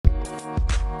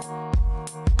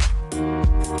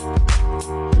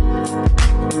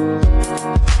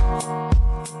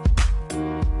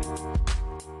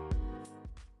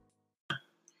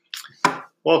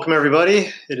Welcome,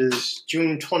 everybody. It is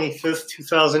June 25th,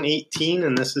 2018,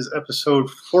 and this is episode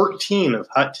 14 of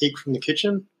Hot Take from the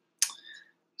Kitchen.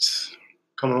 It's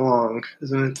coming along,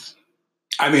 isn't it?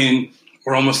 I mean,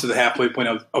 we're almost to the halfway point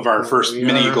of our first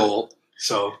mini goal.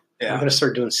 So, yeah. I'm going to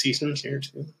start doing seasons here,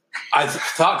 too. I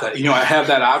thought that, I have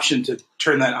that option to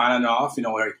turn that on and off,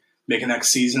 like make a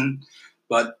next season.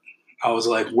 But I was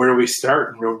like, where do we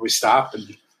start and where do we stop?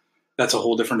 And that's a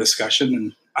whole different discussion.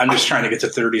 And I'm just trying to get to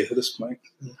 30th at this point.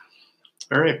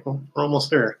 All right. Well, we're almost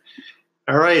there.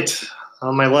 All right.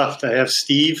 On my left, I have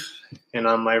Steve. And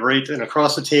on my right and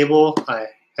across the table, I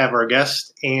have our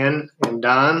guests, Ann and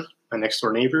Don, my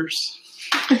next-door neighbors.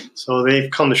 So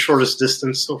they've come the shortest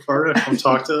distance so far to come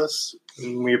talk to us.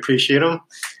 And we appreciate them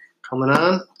coming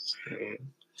on.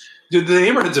 Dude, the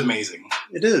neighborhood's amazing.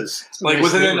 It is. It's like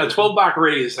nice within a 12-block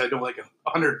radius, I know like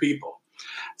 100 people.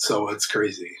 So it's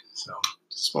crazy. So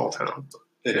small town.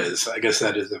 It is. I guess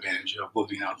that is the advantage of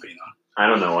living out there. I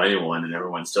don't know anyone, and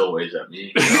everyone still waves at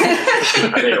me.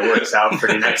 I think it works out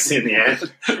pretty nicely in the end. Or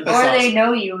awesome. They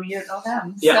know you, you know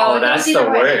them. Yeah, so that's the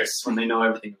worst, when they know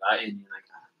everything about you, and you're like,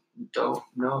 I don't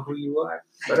know who you are.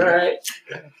 But all right.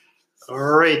 All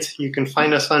right. You can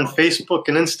find us on Facebook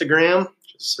and Instagram.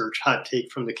 Just search Hot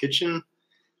Take from the Kitchen.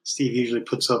 Steve usually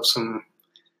puts up some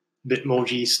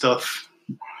Bitmoji stuff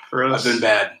for us. I've been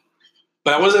bad.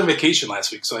 But I was on vacation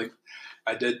last week, so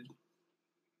I did,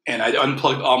 and I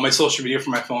unplugged all my social media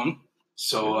from my phone.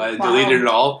 So I deleted it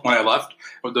all when I left.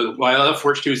 When I left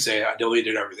work Tuesday, I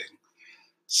deleted everything.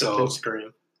 So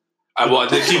Instagram. I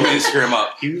did keep my Instagram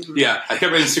up. Yeah, I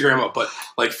kept my Instagram up, but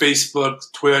like Facebook,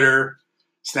 Twitter,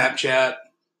 Snapchat,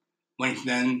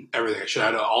 LinkedIn, everything. I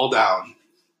shut it all down.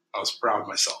 I was proud of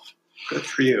myself. Good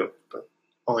for you. But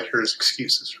all I hear is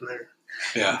excuses from there.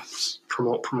 Yeah.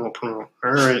 Promote. All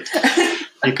right.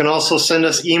 You can also send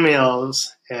us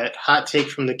emails at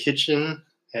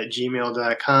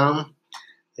hottakefromthekitchen@gmail.com.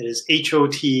 It is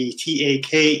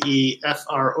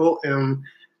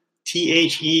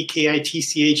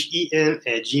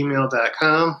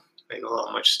HOTTAKEFROMTHEKITCHEN@gmail.com. I know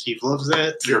how much Steve loves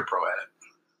that. You're a pro at it.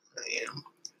 I am.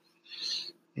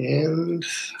 And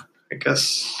I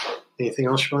guess anything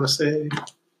else you want to say?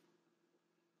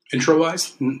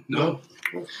 Intro-wise? No.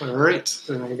 All right.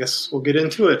 Then I guess we'll get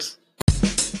into it.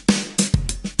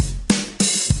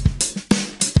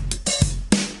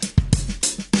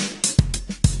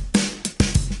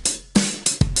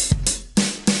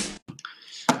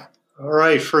 All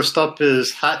right. First up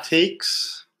is Hot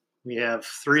Takes. We have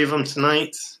 3 of them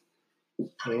tonight.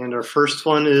 And our first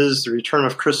one is the return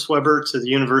of Chris Webber to the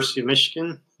University of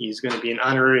Michigan. He's going to be an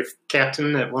honorary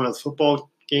captain at one of the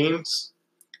football games.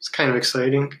 It's kind of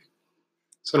exciting.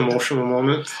 It's an emotional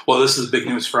moment. Well, this is big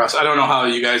news for us. I don't know how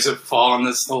you guys have fallen on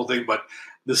this whole thing, but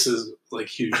this is like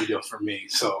huge deal for me.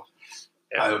 So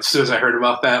as soon as I heard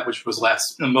about that, which was in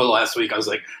the middle of last week, I was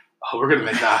like, oh, we're going to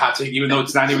make that a hot take, even though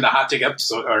it's not even a hot take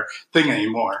episode or thing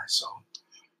anymore. So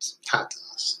it's hot to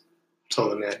us. That's all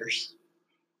that matters.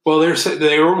 Well,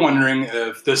 they were wondering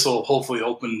if this will hopefully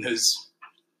open his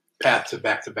path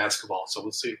back to basketball. So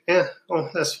we'll see. Yeah.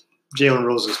 Well, that's Jalen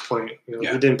Rose's point. He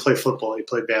didn't play football; he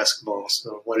played basketball.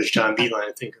 So, what does John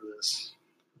Beilein think of this?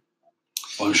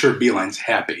 Well, I'm sure Beilein's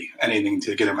happy. Anything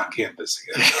to get him on campus.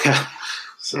 Yeah.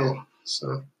 So it's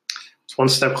one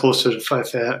step closer to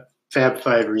Fab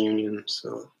Five reunion.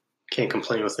 So can't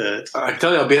complain with that. I can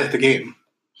tell you, I'll be at the game.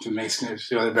 If it makes me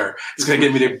feel better. It's going to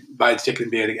get me to buy a ticket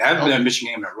and be at the game. I haven't been at a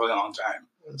Michigan game in a really long time.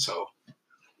 So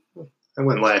I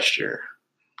went last year.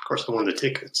 Of course, I won the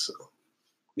tickets. So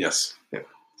yes. Yeah.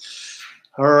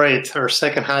 All right. Our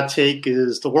second hot take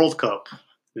is the World Cup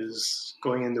is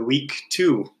going into week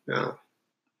 2 now.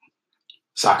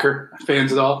 Soccer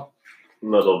fans at all? A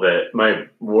little bit.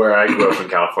 Where I grew up in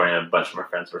California, a bunch of my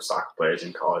friends were soccer players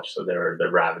in college, so they were the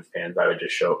rabid fans. I would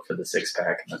just show up for the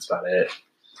 6-pack, and that's about it.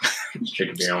 Just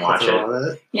drink a beer and watch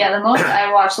it. Yeah, the most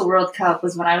I watched the World Cup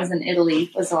was when I was in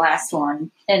Italy, was the last one.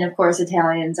 And of course,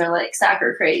 Italians are like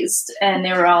soccer crazed, and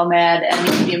they were all mad at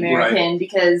the American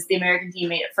because the American team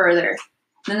made it further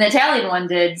than the Italian one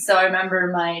did. So I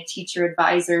remember my teacher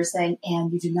advisor saying,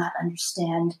 "Anne, you do not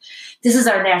understand. This is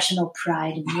our national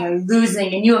pride, and we are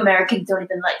losing, and you Americans don't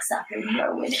even like soccer, and you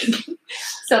are winning."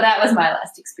 So that was my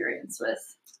last experience with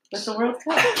the World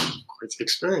Cup. Great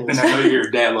experience. And I know your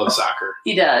dad loves soccer.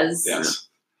 He does. Yes.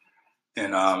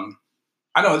 And I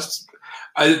know it's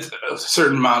a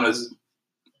certain amount of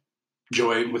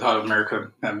joy with how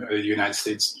America and the United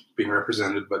States being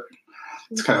represented, but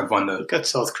it's kind of fun to... You've got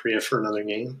South Korea for another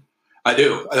game. I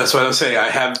do. That's what I was saying. I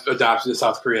have adopted to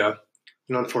South Korea.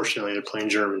 And unfortunately, they're playing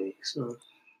Germany. So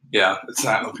yeah, it's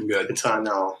not looking good. It's on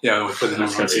now. Yeah, we put the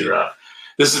number 1 seed.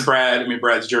 This is Brad. I mean,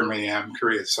 Brad's Germany. I'm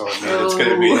Korea, so I mean, it's going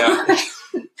to be that.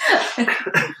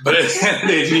 But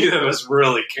neither of us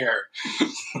really care.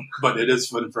 But it is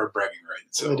fun for a bragging right.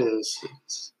 So It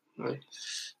is.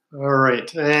 All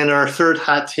right. And our third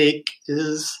hot take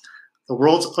is the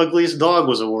world's ugliest dog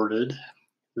was awarded.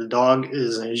 The dog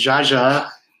is a Jaja.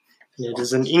 It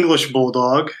is an English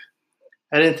bulldog.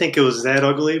 I didn't think it was that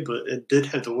ugly, but it did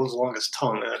have the world's longest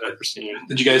tongue I've ever seen.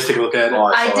 Did you guys take a look at it? Oh,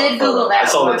 I saw did photo. Google that I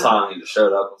saw one. the tongue and it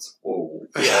showed up. I was like, whoa.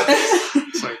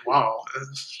 It's like, wow.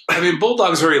 I mean,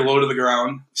 bulldogs are very low to the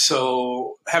ground,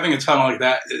 so having a tongue like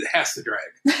that, it has to drag.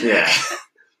 Yeah.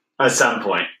 At some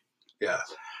point. Yeah,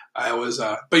 I was,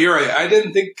 but you're right. I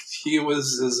didn't think he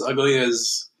was as ugly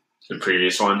as. The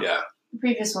previous one? Yeah, The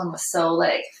previous one was so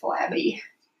like flabby.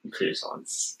 The previous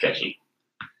one's sketchy.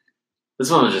 This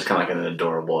one was just kind of like an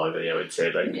adorable ugly, I would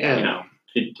say. Like, Yeah. you know,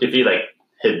 if you like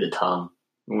hid the tongue,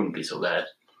 it wouldn't be so bad.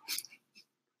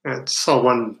 I saw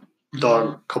one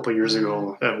dog a couple years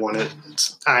ago that won it.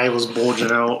 Its eye was bulging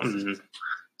out and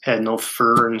had no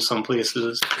fur in some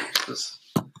places. Just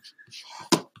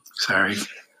sorry.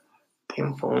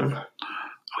 damn phone.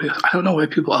 I don't know why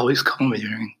people always call me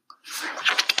during.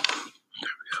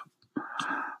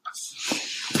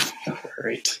 All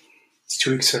right. It's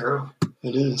 2 weeks in a row.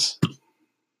 It is.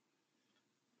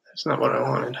 That's not what I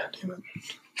wanted. Damn it.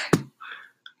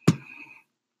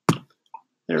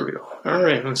 There we go. All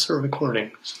right, let's start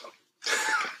recording.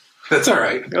 That's all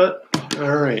right. Good.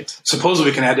 All right.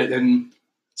 Supposedly we can edit in.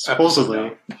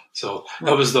 Supposedly. So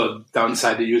that was the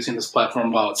downside to using this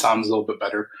platform. While it sounds a little bit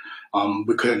better,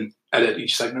 we couldn't edit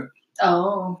each segment.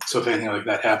 Oh. So if anything like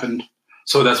that happened,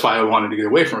 so that's why I wanted to get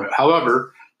away from it.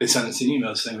 However, they sent us an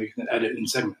email saying we can edit in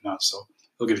segment now, so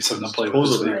they'll give you something to play with. this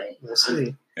Supposedly. week. Right. We'll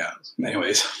see.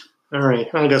 Anyways, All right.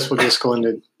 I guess we'll just go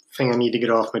into the thing I need to get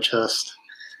off my chest.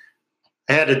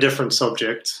 I had a different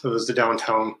subject. It was the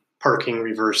downtown parking,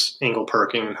 reverse angle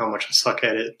parking, and how much I suck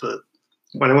at it. But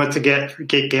when I went to get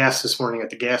gas this morning at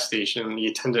the gas station, the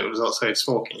attendant was outside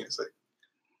smoking. It's like,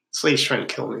 this lady's trying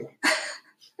to kill me.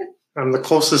 I'm at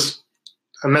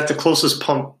the closest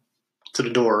pump to the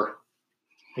door,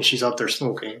 and she's out there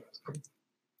smoking.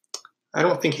 I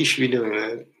don't think he should be doing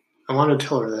that. I wanted to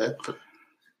tell her that, but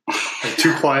I'm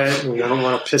too quiet, and I don't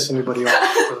want to piss anybody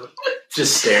off. But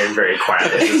Just staring very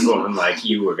quietly at this woman like,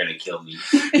 you were going to kill me.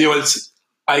 you know,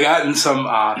 I got in some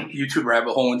YouTube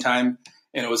rabbit hole one time,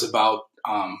 and it was about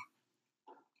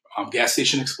gas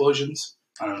station explosions.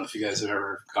 I don't know if you guys have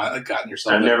ever gotten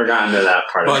yourself. I've never gotten to that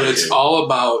part But of it. it's all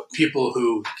about people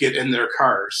who get in their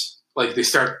cars. Like they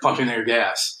start pumping their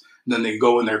gas, and then they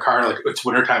go in their car, like it's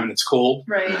wintertime and it's cold,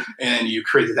 Right. and you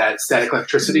create that static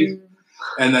electricity,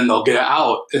 and then they'll get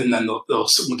out, and then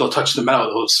they'll touch the metal,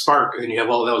 it'll spark, and you have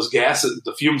all those gases,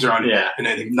 the fumes are on you, Yeah. and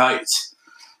it ignites.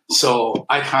 So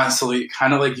I constantly,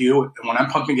 kind of like you, when I'm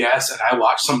pumping gas and I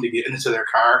watch somebody get into their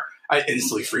car, I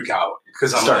instantly freak out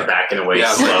because I'm Start like, backing away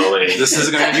yeah, I'm like, slowly. this is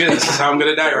going to be it. This is how I'm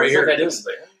going to die right here. If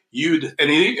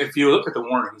If you look at the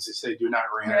warnings, they say do not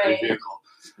ram Right. your vehicle.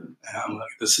 And I'm like,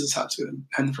 this is how it's going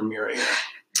to end for me right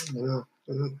here.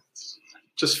 yeah,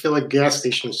 just feel like gas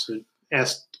stations should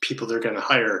ask people they're going to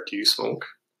hire, do you smoke?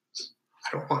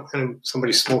 I don't want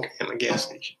somebody smoking at my gas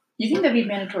station. You think that'd be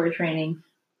mandatory training?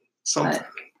 Something.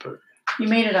 You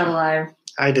made it out alive.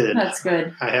 I did. That's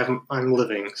good. I'm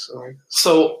living, so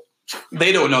So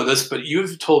they don't know this, but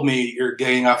you've told me you're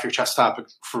getting off your chest topic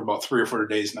for about 3 or 4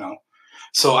 days now.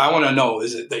 So I want to know,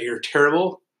 is it that you're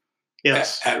terrible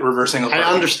yes. at reversing a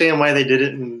I understand why they did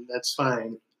it, and that's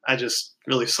fine. I just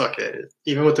really suck at it.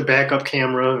 Even with the backup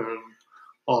camera and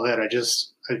all that,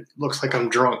 it looks like I'm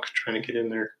drunk trying to get in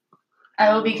there.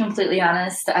 I will be completely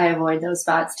honest. I avoid those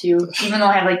spots too, even though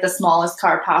I have like the smallest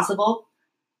car possible.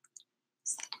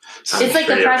 It's like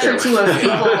the pressure too of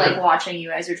people like watching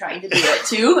you as you're trying to do it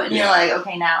too, and you're like,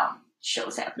 okay, now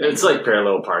show's happening. It's like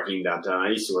parallel parking downtown. I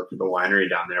used to work for the winery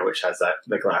down there, which has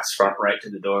the glass front right to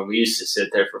the door. We used to sit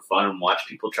there for fun and watch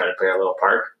people try to parallel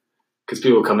park because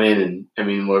people come in and, I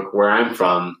mean, look, where I'm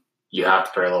from, you have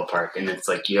to parallel park, and it's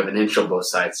like you have an inch on both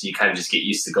sides, so you kind of just get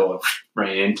used to going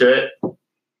right into it.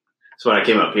 So when I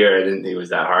came up here, I didn't think it was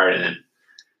that hard, and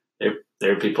then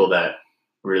there are people that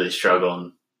really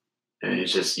struggle, and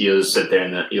it's just you'll sit there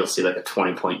and you'll see like a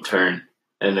 20-point turn,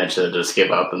 and eventually they'll just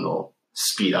give up and they'll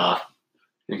speed off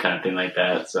and kind of thing like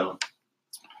that. So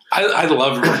I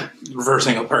love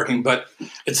reversing a parking, but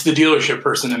it's the dealership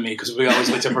person in me because we always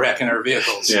like to brack in our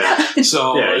vehicles. yeah,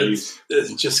 So Yeah,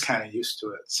 it's just kind of used to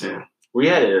it. So. yeah. We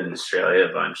had it in Australia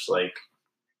a bunch. Like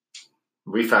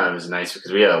we found it was nice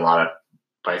because we had a lot of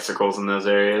bicycles in those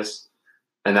areas,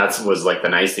 and was like the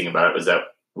nice thing about it was that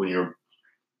when you're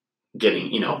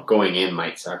getting, going in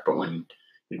might suck, but when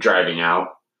driving out,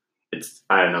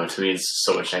 I don't know, to me it's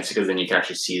so much nicer because then you can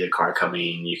actually see the car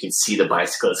coming, you can see the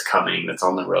bicyclist coming that's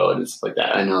on the road and stuff like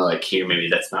that. I know like here maybe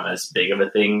that's not as big of a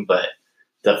thing, but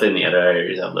definitely in the other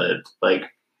areas I've lived, like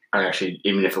I actually,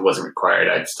 even if it wasn't required,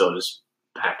 I'd still just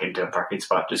back into a parking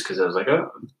spot just because I was like,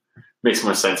 oh, it makes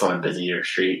more sense on a busier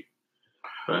street.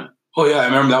 But Oh yeah, I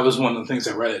remember that was one of the things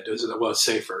I read. It was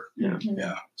safer. yeah.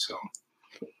 Yeah. So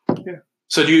yeah.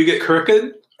 So do you get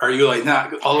crooked? Are you like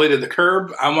not all the way to the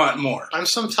curb? I want more. I'm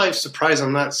sometimes surprised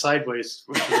I'm not sideways.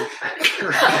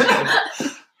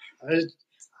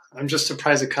 I'm just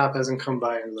surprised a cop hasn't come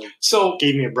by and like So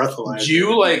gave me a breathalyzer. do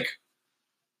you like?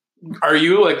 Are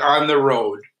you like on the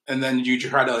road and then you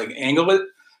try to like angle it?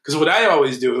 Because what I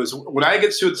always do is when I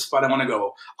get to the spot I want to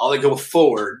go, I'll like go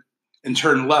forward and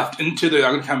turn left into the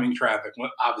oncoming traffic.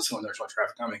 Obviously, when there's no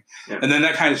traffic coming, and then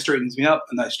that kind of straightens me up,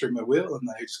 and I straighten my wheel, and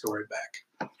then I just go right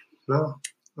back. No,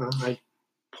 I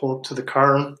pull up to the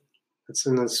car that's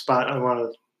in the spot I want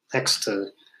to next to,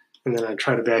 and then I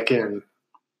try to back in.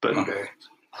 But Okay.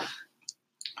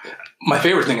 My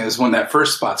favorite thing is when that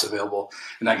first spot's available,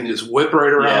 and I can just whip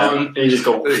right around. And you just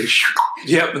go.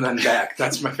 Yep, and then back.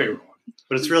 That's my favorite one.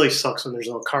 But it really sucks when there's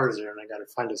no cars there, and I got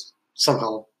to find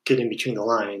somehow get in between the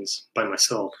lines by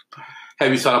myself.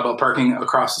 Have you thought about parking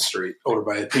across the street over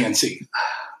by PNC?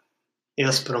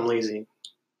 Yes, but I'm lazy.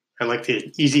 I like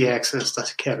the easy access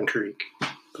to Cabin Creek,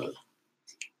 but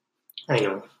I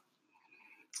know.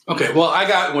 Okay, well, I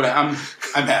got what I'm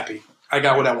happy. I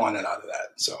got what I wanted out of that.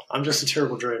 So I'm just a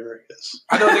terrible driver, I guess.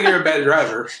 I don't think you're a bad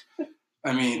driver.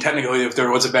 I mean, technically, if there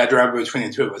was a bad driver between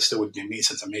the two of us, it still would be me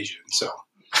since I'm Asian. So,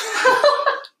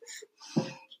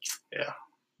 Yeah,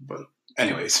 but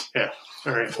anyways, yeah.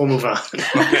 All right, we'll move on.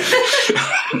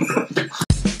 okay.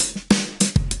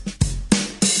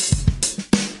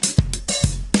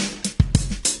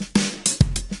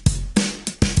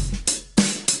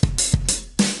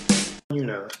 You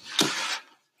know.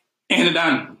 And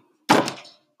done.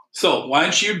 So, why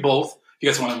don't you both? You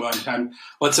guys want to go on time?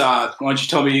 Let's. Why don't you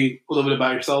tell me a little bit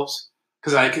about yourselves?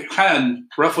 Because I kind of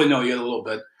roughly know you a little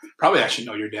bit. Probably actually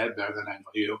know your dad better than I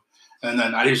know you, and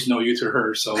then I just know you through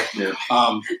her. So, Yeah.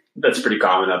 That's pretty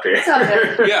common up here. It's all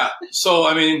good. yeah. So,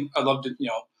 I mean, I'd love to.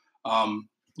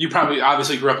 You probably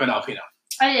obviously grew up in Alpena.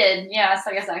 I did, yeah, so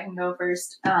I guess I can go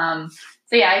first.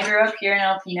 So yeah, I grew up here in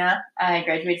Alpena. I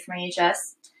graduated from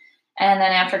AHS. And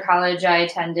then after college, I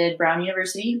attended Brown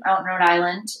University out in Rhode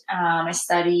Island. I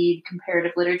studied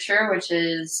comparative literature, which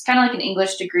is kind of like an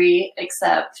English degree,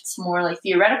 except it's more like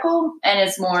theoretical and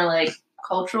it's more like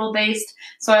cultural based.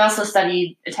 So I also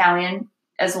studied Italian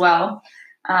as well.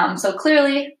 So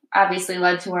clearly, obviously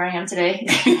led to where I am today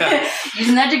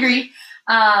using that degree.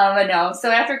 But no, so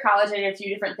after college, I did a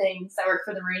few different things. I worked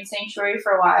for the Marine Sanctuary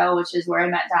for a while, which is where I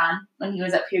met Don when he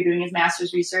was up here doing his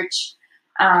master's research.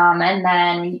 And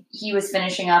then he was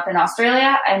finishing up in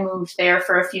Australia. I moved there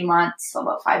for a few months,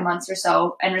 about 5 months or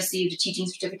so, and received a teaching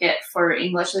certificate for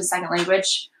English as a second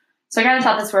language. So I kind of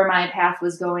thought that's where my path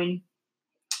was going.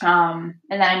 And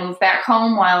then I moved back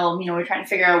home while, we're trying to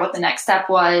figure out what the next step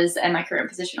was, and my current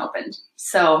position opened.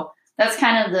 So that's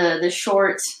kind of the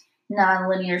short,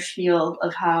 non-linear spiel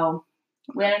of how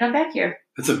we ended up back here.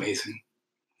 That's amazing.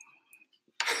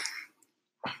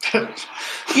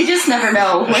 You just never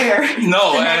know where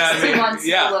No, the next 2 months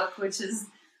yeah. will look, which is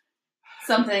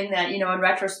something that, in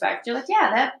retrospect, you're like,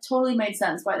 yeah, that totally made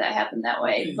sense why that happened that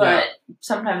way. But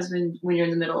sometimes when you're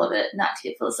in the middle of it, not to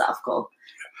get philosophical,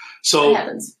 So, it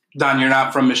happens. Don, you're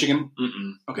not from Michigan?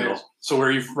 Mm-mm. Okay. No. So where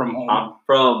are you from home? I'm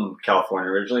from California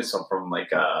originally, so I'm from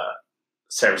like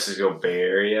San Francisco Bay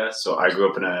Area. So I grew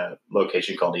up in a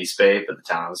location called East Bay, but the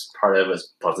town I was part of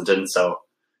was Pleasanton. So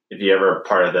if you ever are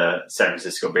part of the San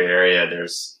Francisco Bay Area,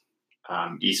 there's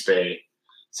East Bay,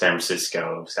 San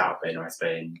Francisco, South Bay, North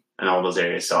Bay, and all those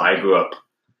areas. So I grew up,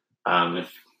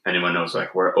 if anyone knows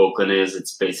like where Oakland is,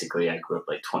 it's basically, I grew up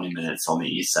like 20 minutes on the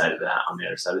east side of that, on the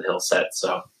other side of the hill set.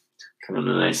 So kind of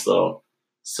a nice little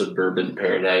suburban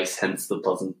paradise, hence the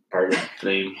Pleasant part of the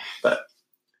name. But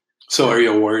So are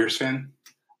you a Warriors fan?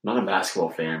 I'm not a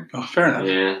basketball fan. Oh, fair enough.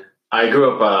 Yeah. I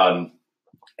grew up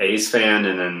A's fan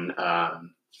and then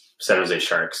San Jose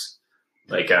Sharks.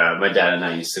 Like my dad and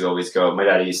I used to always go. My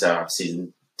dad used to have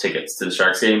season tickets to the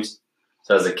Sharks games.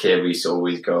 So as a kid, we used to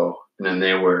always go. And then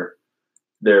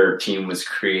their team was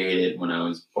created when I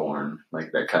was born,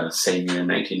 like that kind of same year in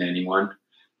 1991.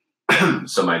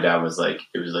 So my dad was like,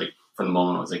 it was like from the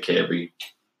moment I was a kid, we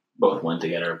both went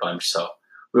together a bunch. So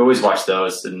we always watched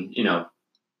those and,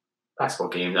 basketball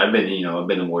games. I've been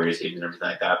to Warriors games and everything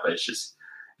like that, but it's just,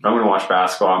 if I'm going to watch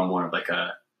basketball, I want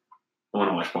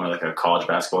to watch more like a college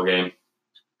basketball game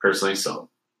personally. So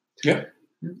Yeah.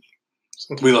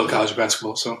 We love college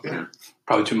basketball, so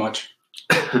probably too much.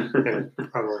 Yeah,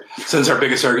 probably. Since our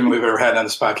biggest argument we've ever had on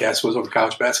this podcast was over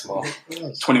college basketball.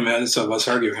 20 minutes of us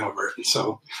arguing over it.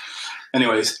 So,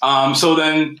 anyways, so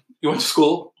then you went to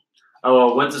school? I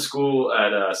went to school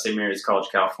at St. Mary's College,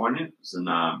 California. It was in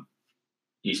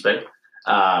East Bay.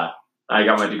 I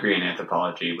got my degree in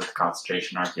anthropology with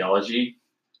concentration in archaeology.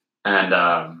 And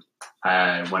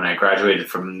when I graduated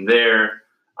from there,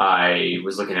 I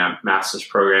was looking at master's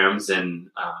programs, and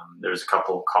there was a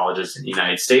couple of colleges in the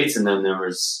United States, and then there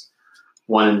was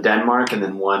one in Denmark and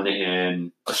then one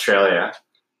in Australia.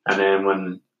 And then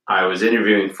when I was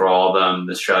interviewing for all of them,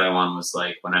 the Australian one was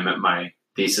like, when I met my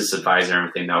thesis advisor and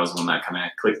everything, that was one that kind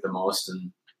of clicked the most.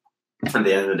 And at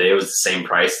the end of the day, it was the same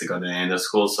price to go to the end of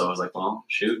school. So I was like, well,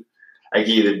 shoot, I could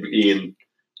either be in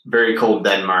very cold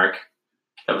Denmark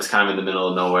that was kind of in the middle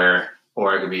of nowhere,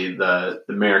 or I could be the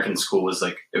American school was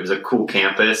like, it was a cool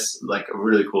campus, like a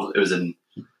really cool, it was in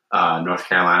North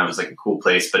Carolina. It was like a cool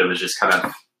place, but it was just kind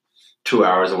of 2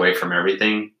 hours away from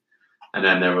everything. And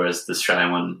then there was the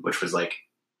Australian one, which was like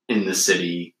in the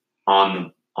city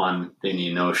on the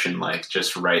Indian Ocean, like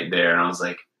just right there. And I was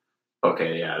like,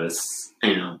 okay, yeah, this,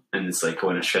 and it's like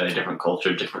going to Australia, different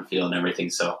culture, different feel and everything.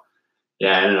 So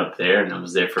yeah, I ended up there, and I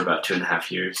was there for about 2.5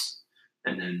 years.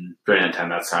 And then during that time,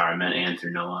 that's how I met Anne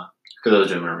through Noah, because I was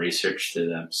doing my research through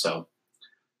them. So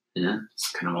yeah,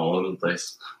 it's kind of all over the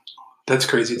place. That's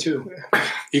crazy too.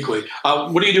 Equally.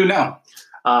 What do you do now?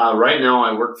 Right now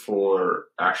I work for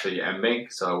actually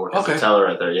MBank. So I work as a teller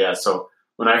right there. Yeah. So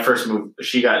when I first moved,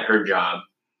 she got her job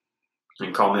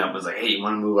and called me up and was like, hey, you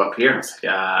want to move up here? I was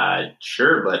like,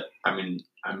 sure. But I mean,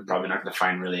 I'm probably not going to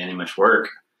find really any much work.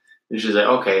 And she's like,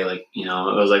 okay, like,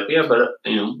 I was like, yeah, but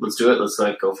let's do it. Let's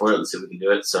like go for it. Let's see if we can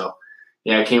do it. So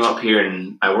yeah, I came up here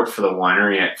and I worked for the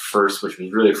winery at first, which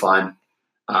was really fun.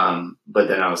 But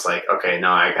then I was like, okay, no,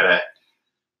 I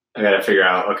gotta figure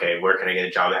out, okay, where can I get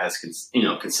a job that has,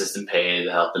 consistent pay,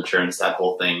 the health insurance, that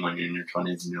whole thing when you're in your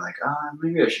 20s and you're like,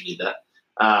 maybe I should do that.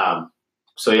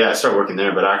 So yeah, I started working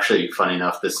there, but actually, funny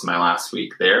enough, this is my last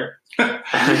week there. Well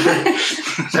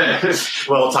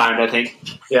timed, I think.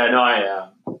 Yeah, no,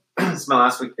 it's my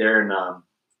last week there, and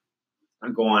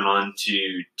I'm going on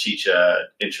to teach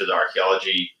Intro to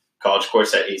Archaeology college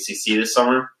course at ACC this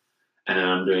summer, and then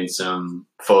I'm doing some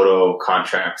photo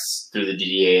contracts through the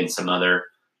DDA and some other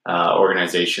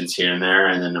organizations here and there,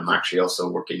 and then I'm actually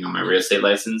also working on my real estate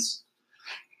license.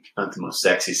 Not the most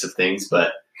sexiest of things,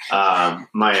 but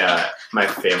my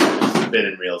family has been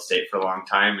in real estate for a long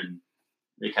time, and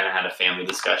we kind of had a family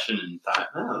discussion and thought,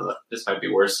 oh, this might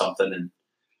be worth something, and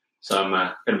so I'm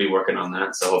going to be working on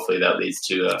that. So hopefully that leads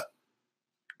to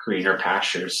greener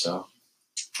pastures. So,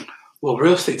 well,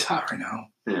 real estate's hot right now.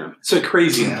 Yeah, it's so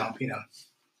crazy now,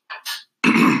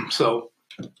 So.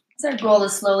 It's our goal to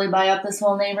slowly buy up this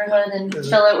whole neighborhood and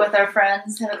fill it with our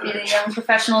friends, have it be the young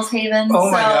professionals' haven.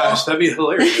 Oh my gosh, that'd be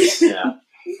hilarious. Yeah.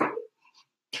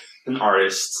 An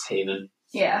artist's haven.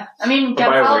 Yeah. I mean,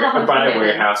 buy a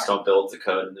warehouse, don't build the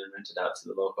code, and then rent it out to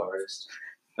the local artist,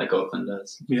 like Oakland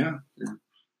does. Yeah.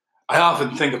 I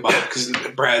often think about it because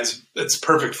it's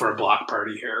perfect for a block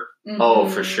party here. Mm-hmm. Oh,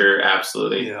 for sure.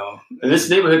 Absolutely. And this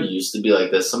neighborhood used to be like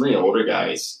this. Some of the older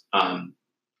guys,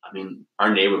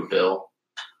 our neighbor, Bill,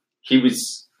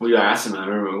 we asked him, I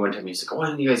remember one time he's like, why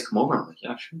didn't you guys come over? I'm like,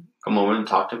 yeah, sure. Come over and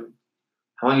talk to him.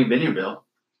 How long have you been here, Bill?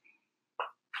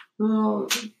 Oh,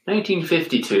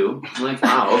 1952. I'm like,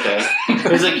 wow, okay.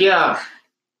 He's like, yeah,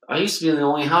 I used to be the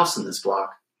only house in this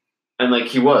block. And like,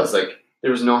 he was like,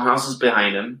 there was no houses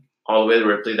behind him all the way to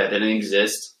Ripley that didn't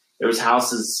exist. There was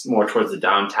houses more towards the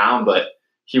downtown, but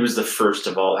he was the first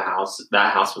of all the houses.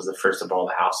 That house was the first of all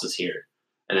the houses here.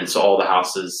 And then so all the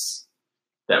houses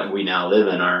that we now live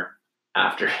in are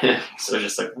after him. So it's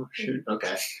just like, oh, shoot,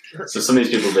 okay. So some of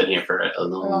these people have been here for a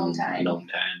long time.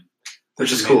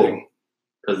 Which is cool.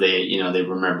 Because they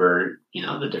remember,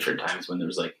 the different times when there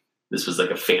was like, this was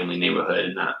like a family neighborhood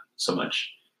and not so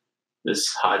much this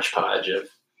hodgepodge of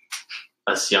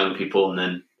us young people and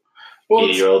then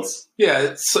 80-year-olds. Yeah,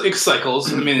 it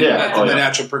cycles. I mean, the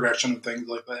natural progression of things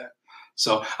like that.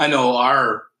 So I know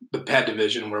the Pat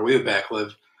division where we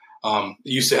live,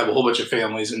 used to have a whole bunch of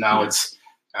families, and now it's,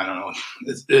 I don't know,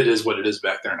 it is what it is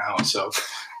back there now. So,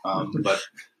 but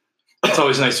it's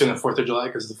always nice during the 4th of July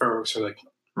because the fireworks are like,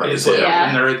 and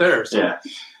they're right there. So,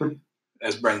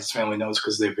 as Brent's family knows,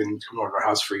 because they've been coming over to our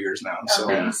house for years now. So,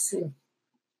 nice.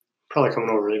 Probably coming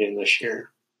over again this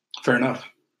year. Fair enough.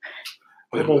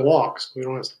 We'll walk. So we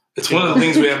don't. It's one of the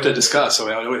things we have to discuss. So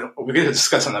we can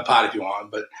discuss on the pod if you want,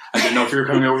 but I didn't know if you were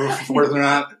coming over for 4th or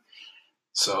not.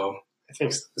 So I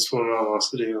think this one wants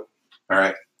to do. All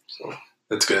right. So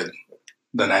that's good.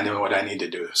 then I knew what I need to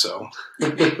do. So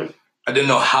I didn't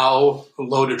know how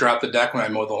low to drop the deck when I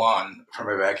mowed the lawn from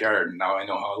my backyard. And now I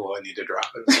know how low I need to drop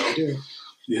it. So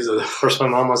these are Of course, my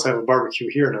mom wants to have a barbecue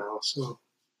here now. So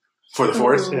for the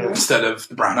 4th, Yeah. instead of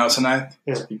the Brown House and I.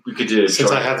 We could do a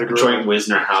Since I have the grill. joint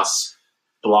Wisner House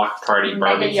block party Mega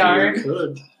barbecue. yard.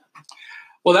 good.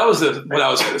 Well, that was what I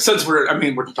was, since we're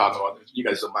talking about it, you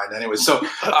guys don't mind anyway. So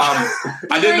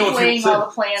I didn't know if weighing you, all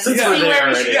the plans. Since to we're see there where we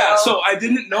already. should yeah, go. so I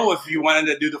didn't know if you wanted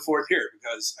to do the 4th here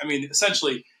because, I mean,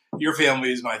 essentially your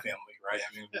family is my family, right?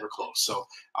 I mean, we're close. So,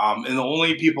 and the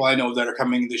only people I know that are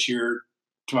coming this year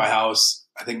to my house,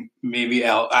 I think maybe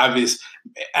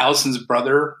Allison's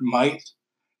brother might,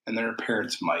 and then her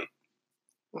parents might.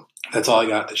 That's all I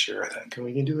got this year, I think. And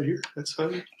we can do it here. That's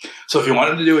fine. So if you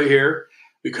wanted to do it here,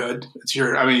 we could. It's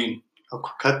your, I mean, I'll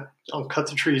cut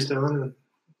the trees down and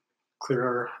clear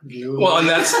our view. well, and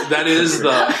that is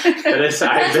the. But it's,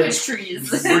 I've been, That's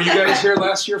trees. Were you guys here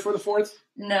last year for the 4th?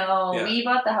 No, Yeah. we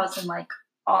bought the house in like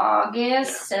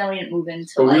August, and then we didn't move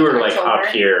until but we were like October. up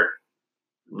here,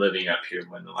 living up here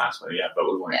when the last one. Yeah, but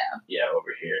we weren't. Yeah,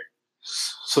 over here.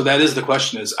 So that is the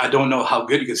question: is I don't know how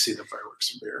good you can see the fireworks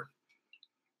from here.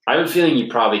 I have a feeling you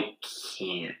probably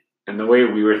can't. And the way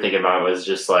we were thinking about it was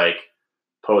just like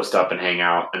post up and hang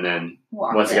out, and then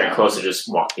Walk once it down. got closer,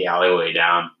 just walk the alleyway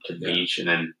down to the beach and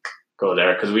then go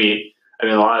there. Because a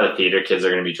lot of the theater kids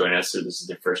are going to be joining us, so this is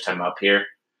their first time up here.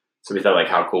 So we thought, like,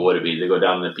 how cool would it be to go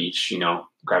down to the beach,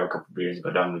 grab a couple beers and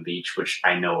go down to the beach, which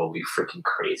I know will be freaking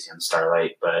crazy on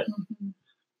Starlight, but,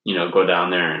 Mhm. go down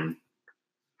there and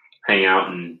hang out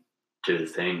and do the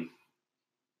thing.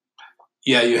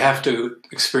 Yeah, you have to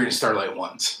experience Starlight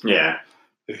once Yeah.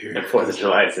 if you're And here. 4th of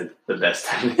July is the best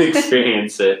time to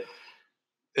experience it.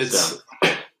 It's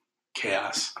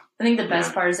chaos. I think the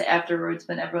best part is afterwards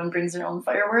when everyone brings their own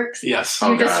fireworks. Yes. Oh,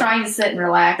 You're just God. trying to sit and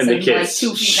relax And and, the kids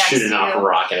like 2 feet next to shooting off a you.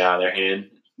 rocket out of their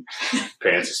hand.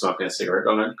 Parents are smoking a cigarette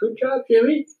going, good job,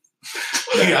 Jimmy.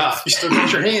 Yeah. You still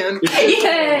got your hand.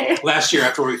 Yay! Last year,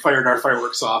 after we fired our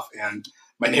fireworks off, and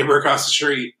my neighbor across the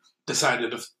street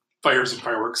decided to fire some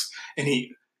fireworks, and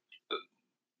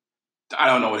I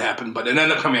don't know what happened, but it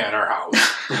ended up coming at our house.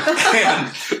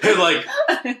 And it like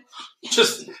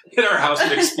just hit our house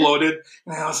and exploded.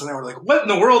 And Alice and I were like, what in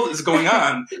the world is going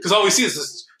on? Because all we see is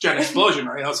this giant explosion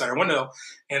right outside our window.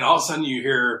 And all of a sudden you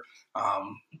hear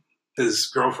his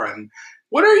girlfriend,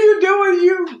 what are you doing,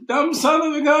 you dumb son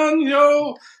of a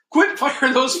gun? Quit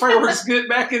firing those fireworks, get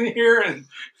back in here. And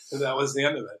that was the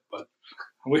end of it. But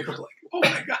we were like, oh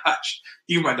my gosh.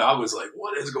 Even my dog was like,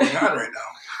 what is going on right now?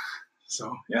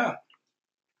 So, yeah.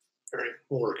 All right,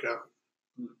 we'll work it out.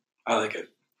 I like it.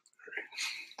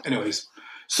 Anyways,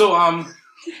 so I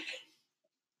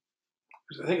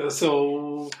think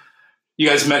so. You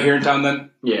guys met here in town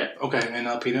then? Yeah. Okay, in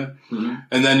Alpena, Mm-hmm.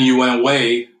 and then you went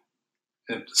away.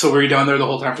 So were you down there the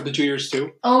whole time for the 2 years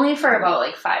too? Only for about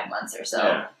like 5 months or so.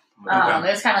 Yeah. Okay.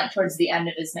 It was kind of like towards the end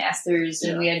of his master's,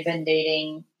 and we had been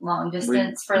dating long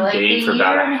distance for like dating a for year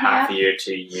about and a a half. year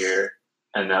to a year.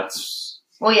 And that's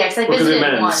Well, yeah, because I because we visited met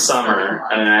in the once for like a summer,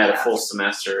 month, and then I had a yeah. full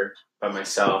semester by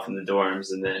myself in the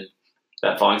dorms, and then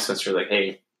that following semester, like,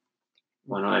 hey,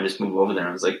 why don't I just move over there?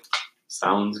 I was like,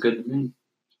 sounds good to me.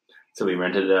 So we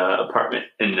rented an apartment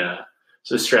in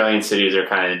so Australian cities are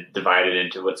kind of divided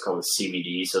into what's called the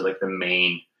CBD, so like the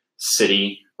main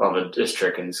city of a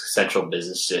district and central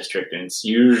business district, and it's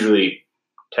usually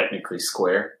technically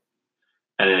square,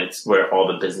 and then it's where all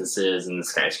the businesses and the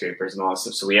skyscrapers and all that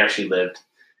stuff. So we actually lived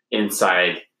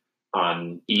inside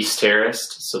on East Terrace,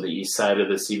 so the east side of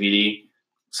the CBD.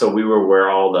 So we were where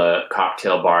all the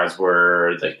cocktail bars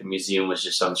were, like the museum was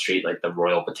just on the street, like the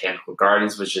Royal Botanical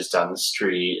Gardens was just down the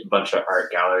street, a bunch of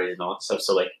art galleries and all that stuff.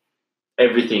 So like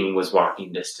everything was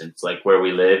walking distance. Like where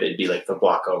we live, it'd be like the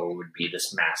block over would be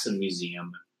this massive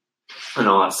museum and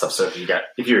all that stuff. So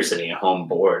if you were sitting at home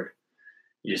bored,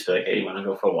 you just be like, hey, you want to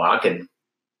go for a walk? And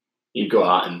you'd go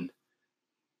out and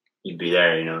you'd be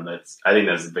there. I think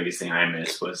that's the biggest thing I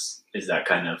miss is that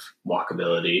kind of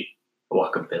walkability.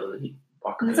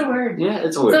 It's a word. Yeah,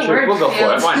 it's a word. It's a Sure, word, we'll go for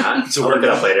yeah. it. Why not? It's a I'll word. look it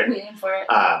up later. Waiting for it.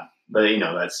 But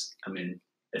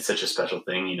it's such a special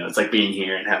thing. It's like being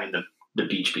here and having the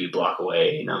beach be a block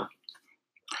away.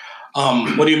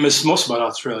 What do you miss most about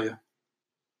Australia?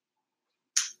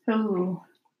 Ooh.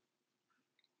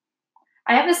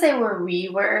 I have to say where we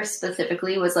were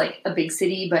specifically was like a big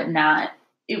city, but not.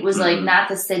 It was like not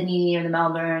the Sydney or the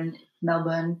Melbourne,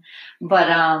 but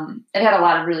it had a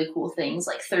lot of really cool things.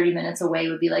 Like 30 minutes away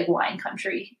would be like wine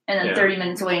country, and then Yeah. 30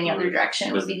 minutes away in the other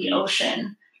direction Was would be the the beach.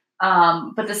 ocean.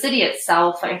 But the city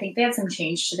itself, I think they had some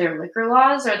change to their liquor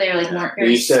laws, or they like weren't They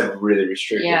very. used to have really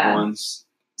restricted Yeah. ones.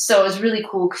 So it was really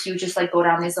cool because you would just like go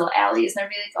down these little alleys and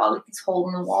there'd be like all like these hole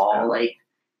in the wall like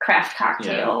craft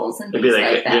cocktails and it'd be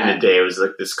things like that. during the day it was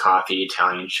like this coffee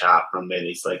Italian shop run by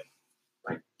these like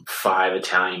 5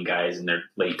 Italian guys in their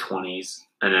late 20s,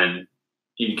 and then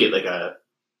you'd get like a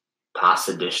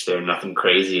pasta dish there, nothing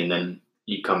crazy, and then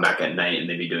you'd come back at night and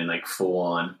they'd be doing like full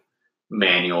on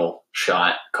manual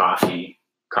shot coffee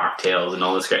cocktails and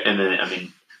all this and then I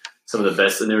mean some of the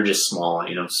best, and they were just small,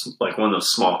 you know, like one of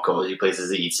those small cozy places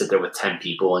that you'd sit there with 10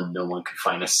 people and no one could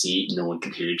find a seat and no one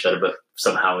could hear each other, but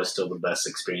somehow it was still the best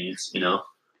experience, you know.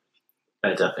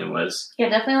 That definitely was. Yeah,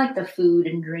 definitely like the food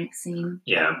and drink scene.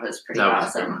 Yeah, was pretty that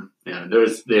awesome. Yeah,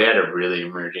 they had a really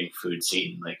emerging food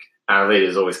scene. Like Adelaide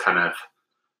is always kind of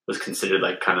was considered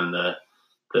like kind of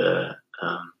the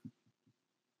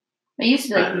it used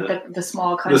to be like the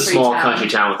small country country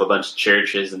town with a bunch of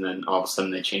churches, and then all of a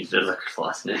sudden they changed their liquor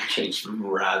laws, and it changed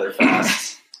rather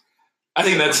fast. I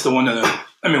think that's the one of the.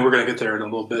 I mean, we're going to get there in a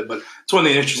little bit, but it's one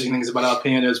of the interesting things about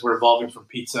Alpena is we're evolving from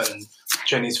pizza and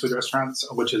Chinese food restaurants,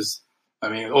 which is, I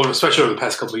mean, especially over the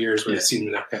past couple of years, we've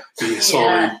seen that be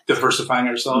slowly diversifying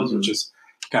ourselves, which is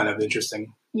kind of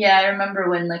interesting. Yeah, I remember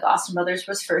when like Austin Brothers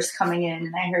was first coming in,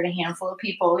 and I heard a handful of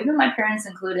people, even my parents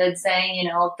included, saying, you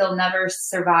know, they'll never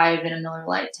survive in a Miller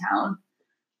Lite town.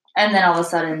 And then all of a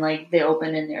sudden, like, they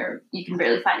open and you can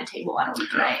barely find a table on a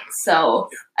weeknight. So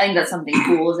I think that's something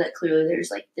cool, is that clearly there's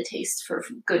like the taste for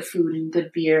good food and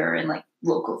good beer and like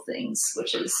local things,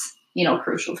 which is, you know,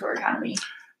 crucial to our economy.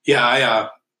 Yeah,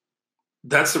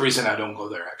 that's the reason I don't go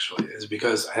there, actually, is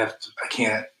because I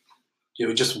can't, you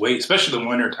know, just wait, especially the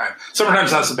winter time.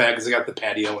 Summertime's not so bad because they got the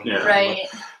patio and right.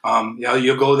 But,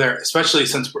 you'll go there, especially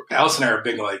since Alice and I are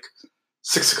big, like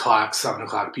 6 o'clock, 7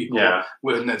 o'clock people. Yeah,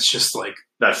 when it's just like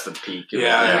that's the peak.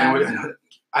 Yeah.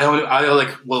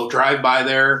 We'll drive by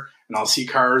there and I'll see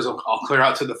cars. I'll clear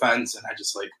out to the fence, and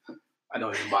I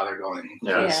don't even bother going.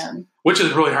 Yeah. Which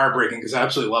is really heartbreaking because I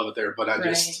absolutely love it there, but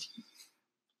it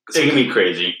can be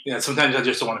crazy. Yeah, sometimes I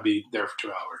just don't want to be there for 2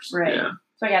 hours. Right. Yeah.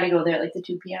 So I got to go there at like the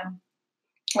 2 p.m.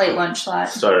 late lunch slot.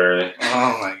 Start early.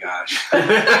 Oh my gosh.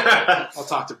 I'll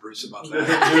talk to Bruce about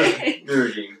that.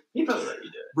 He probably let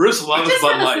you do it. Bruce loves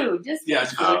Bud Light. Food.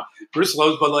 Bruce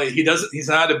loves Bud Light. He's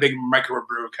not a big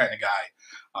microbrew kind of guy.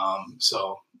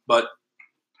 But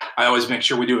I always make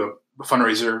sure we do a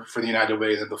fundraiser for the United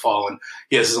Way in the fall, and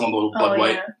he has his own little Bud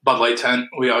Light tent.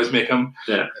 We always make him.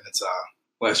 Yeah. And it's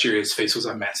last year his face was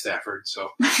on Matt Stafford, so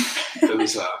it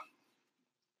was. I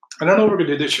don't know what we're gonna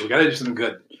do this year. We got to do something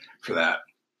good for that.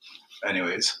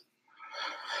 Anyways,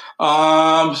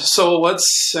 so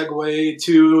let's segue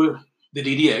to the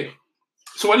DDA.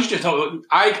 So why don't you just know?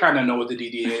 I kind of know what the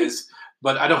DDA is,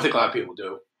 but I don't think a lot of people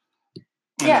do.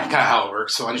 Yeah, kind of how it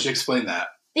works. So why don't you explain that?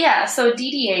 Yeah, so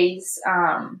DDAs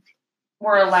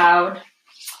were allowed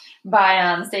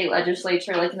by state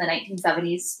legislature like in the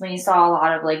 1970s, when you saw a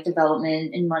lot of like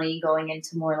development and money going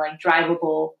into more like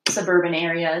drivable suburban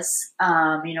areas.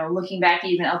 Looking back at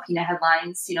even Alpena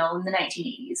headlines, in the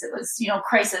 1980s, it was,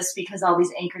 crisis because all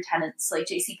these anchor tenants like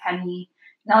JCPenney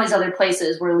and all these other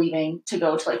places were leaving to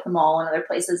go to like the mall and other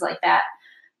places like that.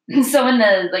 And so in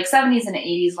the 70s and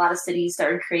 80s, a lot of cities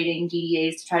started creating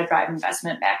DDAs to try to drive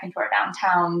investment back into our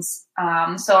downtowns.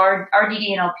 So our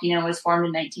DDA in Alpena was formed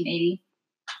in 1980.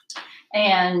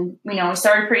 And, we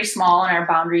started pretty small and our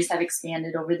boundaries have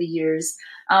expanded over the years.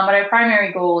 But our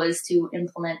primary goal is to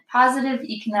implement positive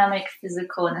economic,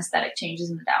 physical, and aesthetic changes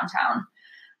in the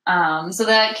downtown. So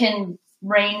that can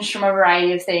range from a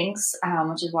variety of things,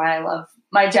 which is why I love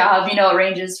my job. It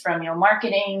ranges from,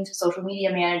 marketing to social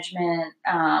media management,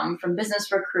 from business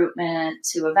recruitment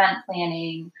to event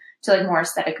planning to like more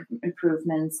aesthetic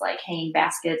improvements like hanging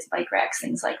baskets, bike racks,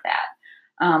 things like that.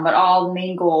 But all the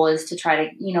main goal is to try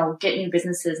to, get new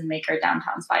businesses and make our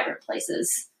downtowns vibrant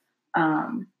places.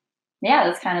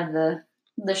 That's kind of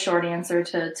the short answer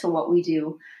to what we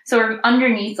do. So we're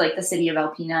underneath like the city of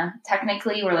Alpena.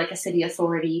 Technically, we're like a city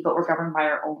authority, but we're governed by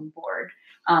our own board.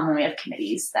 And we have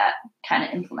committees that kind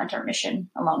of implement our mission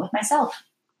along with myself.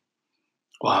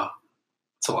 Wow.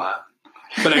 That's a lot.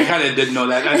 But I kind of didn't know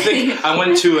that. I think I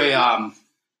went to a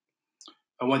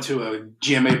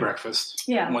GMA breakfast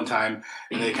one time,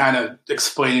 and they kind of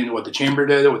explained what the chamber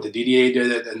did, what the DDA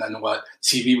did, and then what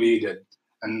CVB did,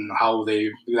 and how they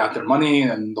got their money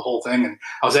and the whole thing. And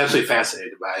I was absolutely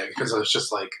fascinated by it because I was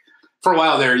just like, for a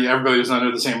while there, everybody was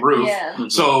under the same roof. Yeah.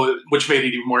 So, which made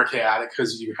it even more chaotic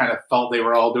because you kind of felt they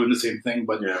were all doing the same thing.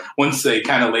 But once they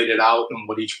kind of laid it out and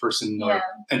what each person or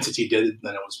entity did,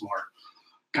 then it was more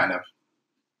kind of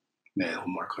made it a little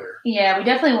more clear. Yeah, we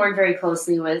definitely work very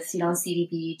closely with,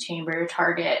 CDB, Chamber,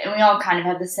 Target, and we all kind of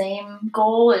have the same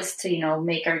goal is to,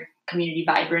 make our community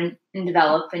vibrant and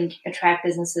develop and attract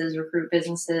businesses, recruit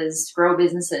businesses, grow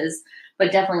businesses,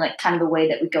 but definitely like kind of the way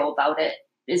that we go about it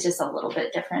is just a little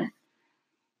bit different.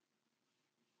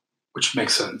 Which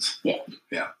makes sense. Yeah.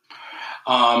 Yeah.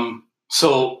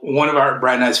 So one of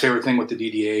Brad and I's favorite thing with the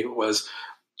DDA was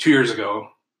 2 years ago,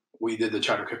 we did the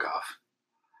charter cook-off.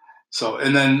 So,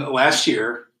 and then last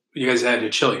year, you guys had a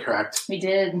chili, correct? We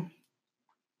did.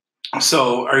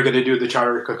 So are you going to do the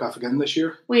charter cook-off again this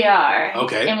year? We are.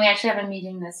 Okay. And we actually have a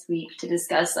meeting this week to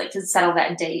discuss, like, to settle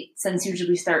that date, since usually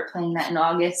we start planning that in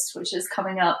August, which is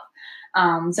coming up.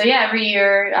 So yeah, every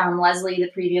year, Leslie,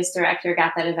 the previous director,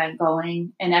 got that event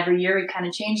going. And every year we kind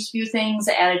of changed a few things,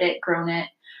 added it, grown it.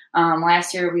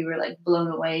 Last year we were like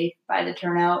blown away by the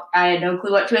turnout. I had no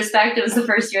clue what to expect. It was the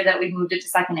first year that we moved it to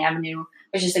 2nd Avenue,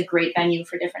 which is a great venue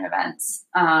for different events.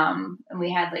 And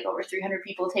we had like over 300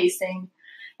 people tasting.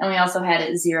 And we also had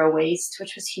it zero waste,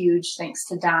 which was huge. Thanks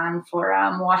to Don for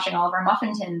washing all of our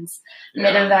muffin tins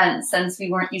mid-event. Since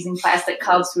we weren't using plastic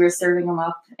cups, we were serving them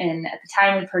up. And at the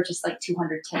time, we purchased like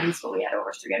 200 tins, but we had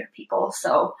over 300 people.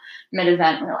 So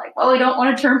mid-event, we were like, well, we don't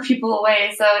want to turn people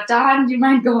away. So Don, do you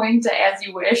mind going to As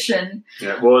You Wish? And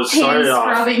well, it started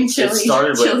off. Chili, it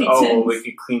started with, chili well, tins. we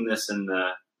could clean this in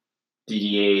the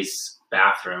DDA's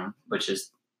bathroom, which is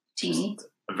Teeny.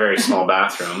 a very small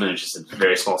bathroom, and it's just a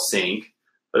very small sink.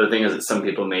 But the thing is that some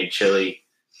people made chili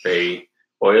very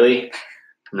oily,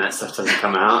 and that stuff doesn't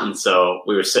come out. And so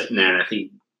we were sitting there, and I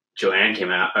think Joanna came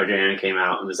out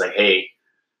and was like, hey,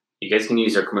 you guys can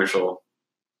use our commercial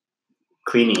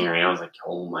cleaning area. I was like,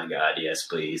 oh my God, yes,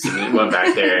 please. And we went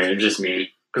back there, and it was just me.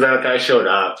 Because I showed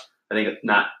up, I think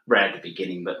not right at the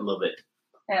beginning, but a little bit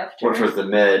more towards the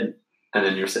mid. And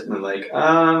then you're sitting there like,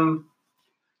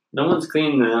 no one's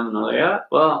cleaning them. And I'm like, yeah,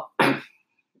 well,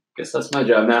 guess that's my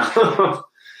job now.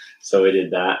 So we did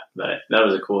that, but that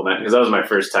was a cool event because that was my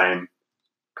first time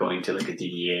going to like a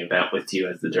DDA event with you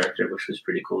as the director, which was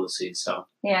pretty cool to see. So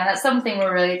yeah, that's something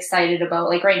we're really excited about.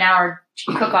 Like right now, our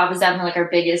cook-off is definitely like our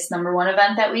biggest #1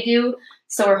 event that we do.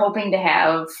 So we're hoping to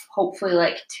have hopefully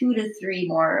like 2 to 3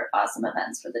 more awesome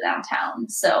events for the downtown.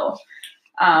 So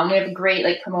we have a great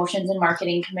like promotions and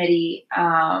marketing committee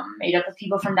made up of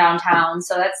people from downtown.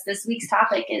 So that's this week's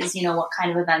topic is, what kind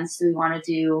of events do we want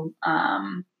to do?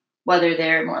 Whether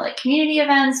they're more like community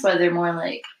events, whether they're more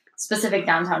like specific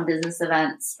downtown business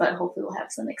events, but hopefully we'll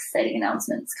have some exciting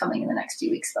announcements coming in the next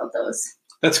few weeks about those.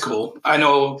 That's cool. I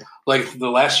know, like the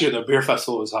last year, the beer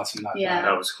festival was awesome. Yeah,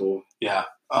 that was cool. Yeah.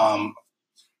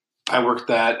 I worked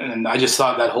that, and I just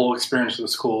thought that whole experience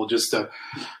was cool. Just to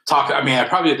talk. I mean, I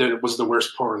probably was the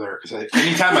worst pourer there because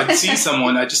anytime I'd see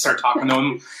someone, I'd just start talking to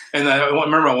them. And I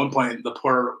remember at one point, the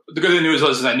good news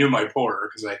was I knew my pourer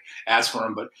because I asked for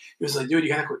him. But he was like, "Dude, you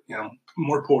gotta,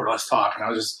 more pour, less talk." And I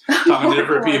was just talking to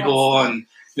different people, and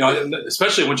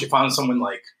especially once you found someone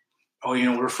like, "Oh,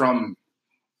 we're from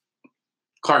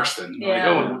Clarkston."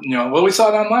 Yeah. Like, well, we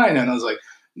saw it online, and I was like.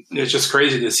 It's just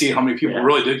crazy to see how many people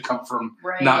really did come from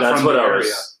that's from the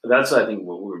area. That's what I think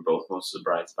what we were both most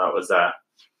surprised about was that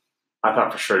I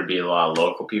thought for sure it'd be a lot of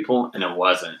local people, and it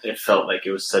wasn't. It felt like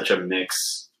it was such a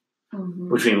mix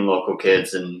between local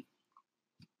kids and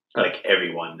like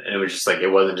everyone. And it was just like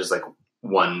it wasn't just like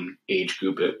one age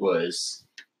group. It was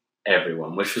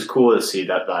everyone, which was cool to see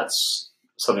that that's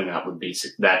something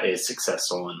that is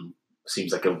successful and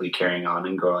seems like it'll be carrying on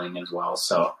and growing as well.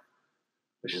 So.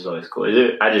 Which is always cool.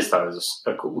 I just thought it was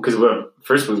cool because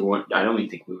first we weren't. I don't even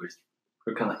think we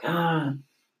were kind of like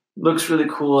looks really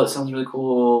cool. It sounds really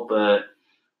cool, but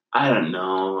I don't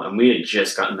know. And we had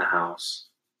just gotten the house,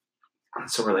 and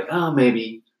so we're like,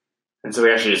 maybe. And so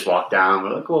we actually just walked down.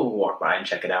 We're like, we'll walk by and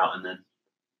check it out, and then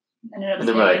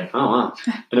we're like, oh wow.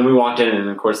 And then we walked in, and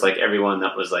of course, like everyone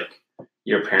that was like.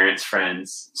 Your parents'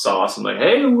 friends saw us and like,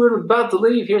 hey, we're about to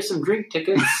leave. Here's some drink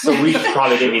tickets. So we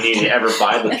probably didn't need to ever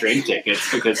buy the drink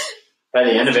tickets because by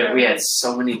the end of it, we had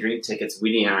so many drink tickets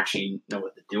we didn't actually know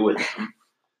what to do with them.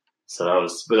 So that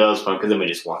was fun because then we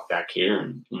just walked back here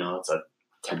and it's a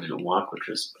 10-minute walk, which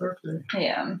was perfect.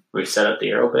 Yeah. We set up the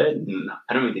arrow bed and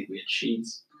I don't even think we had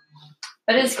sheets.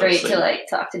 But it's great to like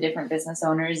talk to different business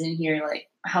owners and hear like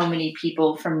how many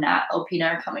people from not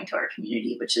Alpena are coming to our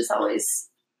community, which is always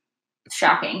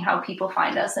shocking how people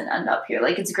find us and end up here.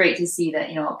 Like it's great to see that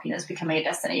Alpena is becoming a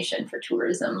destination for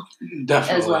tourism.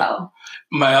 Definitely. As well.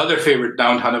 My other favorite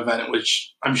downtown event,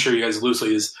 which I'm sure you guys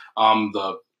loosely is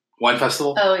the wine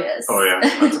festival. Oh yes. Oh yeah,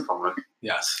 that's a fun one.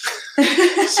 Yes.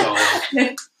 So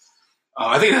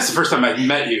I think that's the first time I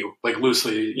met you, like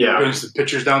loosely. Yeah. Doing some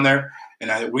pictures down there,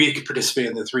 and we could participate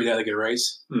in the 3-delegate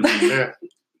race. Yeah.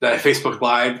 That Facebook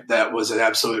Live, that was an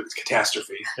absolute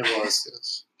catastrophe. It was.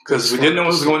 Yes. because we didn't know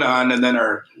what was going on, and then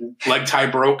our leg tie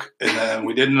broke, and then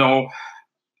we didn't know.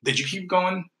 Did you keep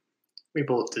going? We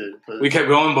both did. We kept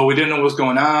going, but we didn't know what was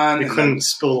going on. We couldn't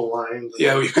spill the wine.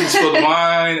 Yeah, we couldn't spill the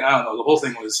wine. I don't know. The whole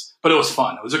thing was, but it was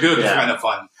fun. It was a good kind of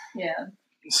fun. Yeah.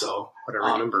 So what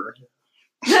I remember.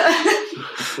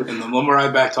 And the limo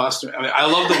ride back to Austin. I mean, I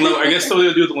love the limo. I guess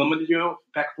they'll do the limo. Did you go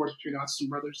back and forth between Austin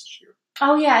Brothers this year?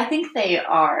 Oh yeah, I think they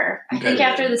are. I think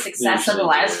after the success of the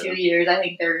last few years, I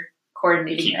think they're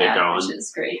coordinating that, which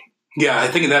is great. Yeah, I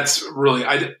think that's really.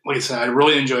 Like I said, I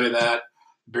really enjoy that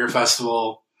beer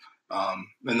festival,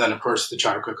 and then of course the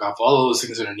chocolate cook-off. All those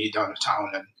things that are neat down in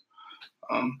town,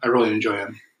 and I really enjoy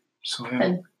them. So yeah.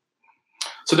 And,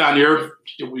 so Don,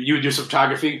 you do some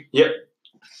photography? Yep.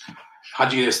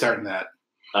 How'd you get started in that?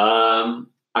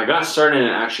 I got started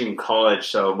actually in college.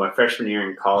 So my freshman year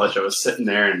in college, I was sitting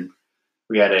there and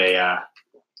we had a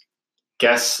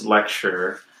guest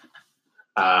lecturer,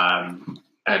 and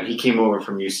he came over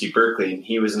from UC Berkeley, and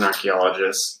he was an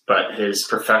archaeologist, but his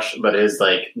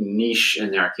like niche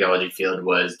in the archaeology field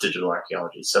was digital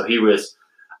archaeology. So he was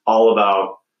all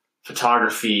about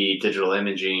photography, digital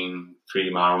imaging,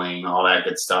 3D modeling, all that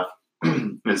good stuff.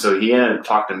 And so he ended up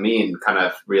talking to me and kind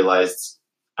of realized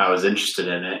I was interested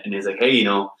in it. And he's like, hey,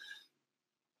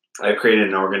 I created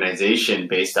an organization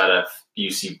based out of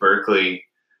UC Berkeley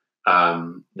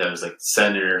that was like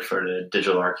Center for the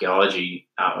Digital Archaeology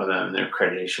out of them. And their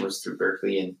accreditation was through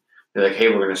Berkeley. And they're like, hey,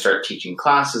 we're going to start teaching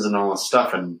classes and all this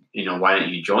stuff. And, why don't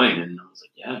you join? And I was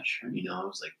like, yeah, sure. I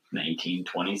was like 19,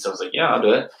 20. So I was like, yeah, I'll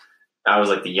do it. I was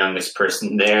like the youngest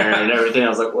person there and everything. I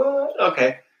was like, what?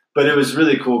 Okay. But it was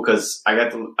really cool because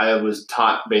I was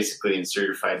taught basically and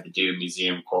certified to do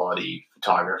museum quality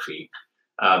photography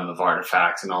of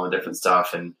artifacts and all the different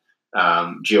stuff, and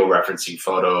georeferencing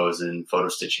photos and photo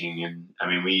stitching. And I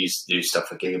mean, we used to do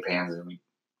stuff with Gigapans, and we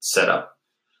set up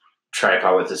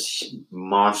tripod with this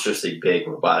monstrously big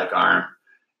robotic arm,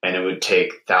 and it would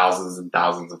take thousands and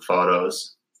thousands of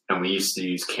photos. And we used to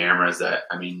use cameras that,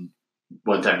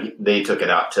 one time they took it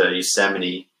out to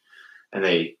Yosemite, and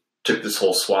they took this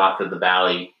whole swath of the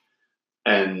valley,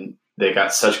 and they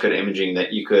got such good imaging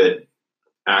that you could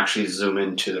actually zoom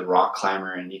into the rock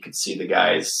climber and you could see the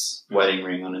guy's wedding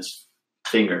ring on his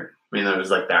finger. It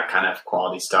was like that kind of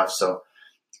quality stuff. So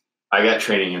I got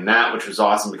training in that, which was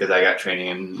awesome because I got training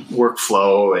in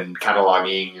workflow and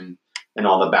cataloging and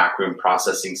all the backroom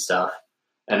processing stuff.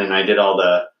 And then I did all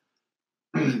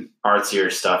the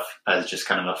artsier stuff as just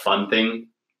kind of a fun thing.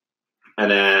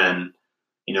 And then,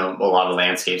 a lot of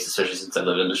landscapes, especially since I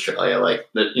lived in Australia, like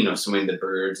so many of the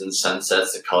birds and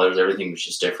sunsets, the colors, everything was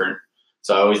just different.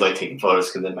 So I always like taking photos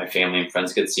because then my family and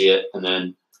friends could see it. And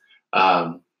then,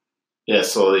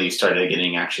 slowly started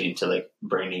getting actually into like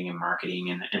branding and marketing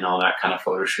and all that kind of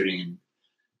photo shooting.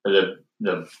 And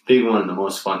the big one, the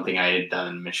most fun thing I had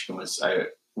done in Michigan was I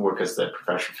work as the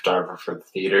professional photographer for the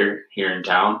theater here in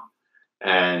town.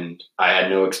 And I had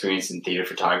no experience in theater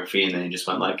photography. And then he just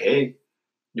went like, hey,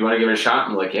 you want to give it a shot?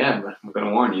 And I'm like, yeah, but I'm going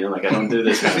to warn you. Like, I don't do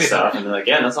this kind of stuff. And they're like,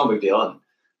 yeah, that's no big deal. And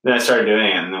then I started doing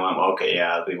it. And then I went, well, okay,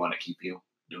 yeah, we want to keep you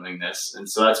doing this. And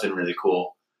so that's been really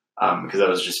cool because that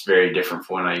was just very different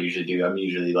from what I usually do. I'm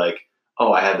usually like,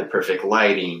 oh, I have the perfect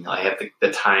lighting. I have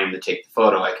the time to take the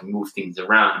photo. I can move things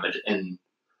around. And,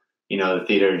 the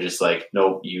theater just like,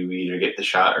 nope, you either get the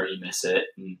shot or you miss it.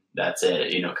 And that's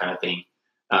it, kind of thing.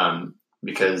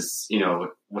 Because,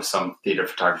 with some theater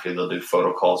photography, they'll do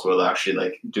photo calls where they'll actually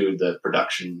like do the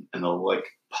production and they'll like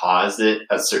pause it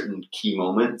at certain key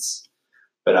moments.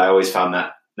 But I always found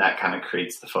that kind of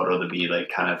creates the photo to be like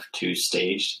kind of too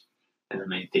staged. And the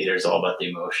main theater is all about the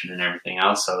emotion and everything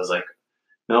else. So I was like,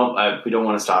 no, we don't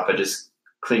want to stop it. Just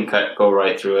clean cut, go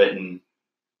right through it. And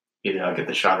either I'll get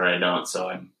the shot or I don't.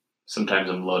 So sometimes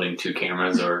I'm loading 2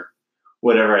 cameras or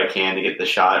whatever I can to get the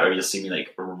shot, or you'll see me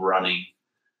like running,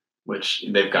 which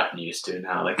they've gotten used to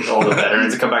now. Like all the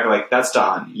veterans come back like, that's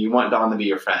Don. You want Don to be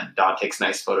your friend. Don takes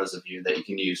nice photos of you that you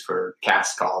can use for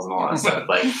cast calls and all that stuff.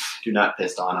 Like, do not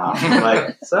piss Don off. I'm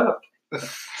like, so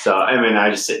I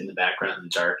just sit in the background in the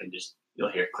dark and just,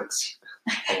 you'll hear clicks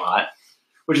a lot,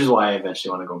 which is why I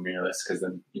eventually want to go mirrorless, because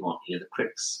then you won't hear the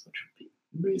clicks, which would be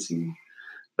amazing.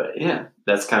 But yeah,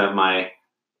 that's kind of my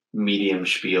medium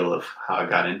spiel of how I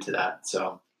got into that.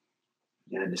 So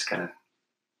yeah, I just kind of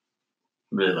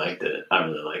really liked it. I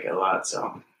really like it a lot.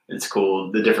 So it's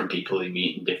cool. The different people you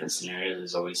meet in different scenarios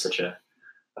is always such a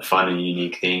fun and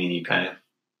unique thing. And you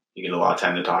get a lot of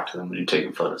time to talk to them when you're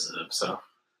taking photos of them. So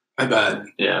I bet.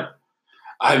 Yeah.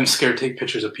 I'm scared to take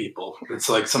pictures of people. It's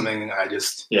like something I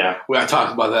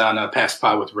talked about that on a past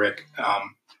pod with Rick.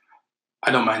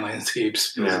 I don't mind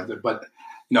landscapes, but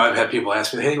I've had people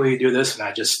ask me, "Hey, will you do this?" And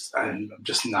I'm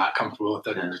just not comfortable with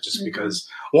it, just because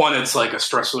one, it's like a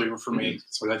stress reliever for me,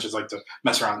 so I just like to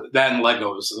mess around. That and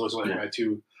Legos, so those are like my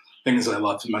two things that I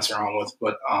love to mess around with.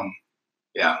 But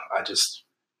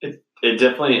it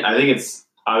definitely. I think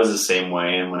I was the same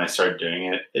way, and when I started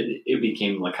doing it, it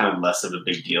became like kind of less of a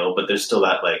big deal. But there's still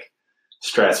that like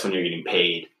stress when you're getting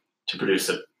paid to produce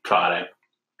a product,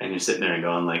 and you're sitting there and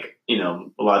going like,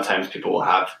 a lot of times people will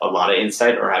have a lot of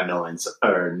insight or have no insight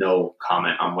or no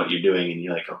comment on what you're doing, and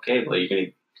you're like, okay, well, you're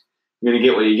gonna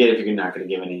get what you get if you're not gonna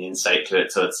give any insight to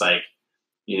it. So it's like,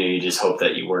 you just hope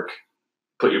that you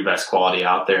put your best quality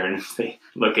out there, and if they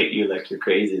look at you like you're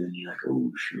crazy, then you're like,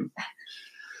 oh shoot.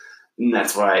 And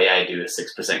that's why I do a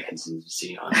 6%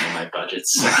 contingency on my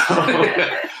budgets. So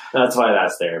that's why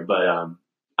that's there. But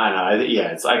I don't know.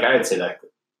 It's like I would say that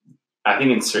I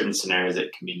think in certain scenarios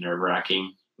it can be nerve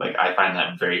wracking. Like I find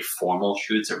that very formal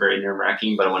shoots are very nerve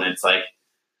wracking. But when it's like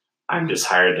I'm just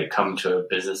hired to come to a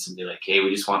business and be like, hey,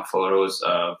 we just want photos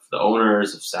of the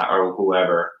owners of staff or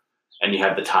whoever, and you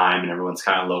have the time and everyone's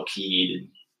kind of low keyed, and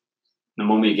the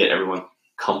moment you get everyone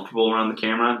comfortable around the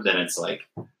camera, then it's like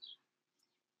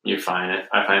you're fine.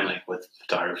 I find like with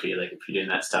photography, like if you're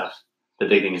doing that stuff, the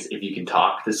big thing is if you can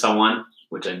talk to someone,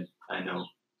 which I know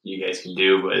you guys can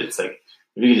do, but it's like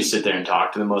if you can just sit there and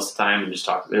talk to them most of the time and just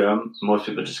talk to them, most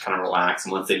people just kind of relax.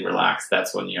 And once they relax,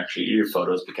 that's when your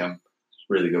photos become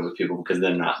really good with people, because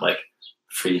they're not like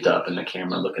freaked up in the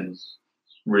camera looking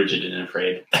rigid and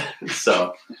afraid.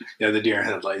 So yeah, the deer in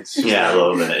headlights. Yeah, a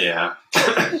little bit. Yeah.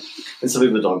 And some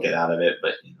people don't get out of it,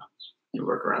 but you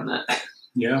work around that.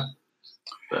 Yeah.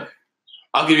 But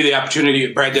I'll give you the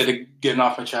opportunity, Brad, to get it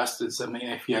off my chest. Is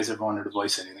if you guys ever wanted to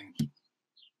voice anything.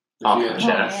 Off my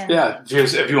chest? Yeah.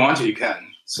 If you want to, you can.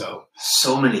 So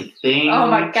many things. Oh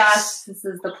my gosh, this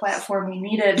is the platform we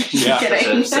needed. Yeah.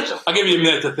 Kidding. I'll give you a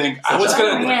minute to think. I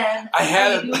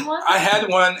had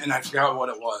one and I forgot what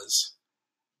it was.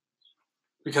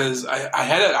 Because I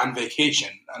had it on vacation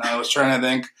and I was trying to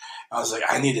think. I was like,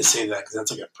 I need to say that because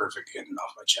that's like a perfect getting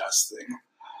off my chest thing.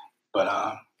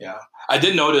 But yeah, I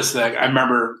did notice that. I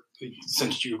remember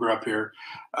since you grew up here,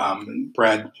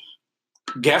 Brad,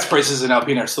 gas prices in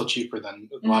Alpena are still cheaper than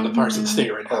a lot of parts of the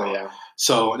state right now. Oh, yeah.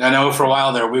 So I know for a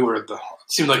while there it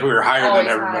seemed like we were higher Always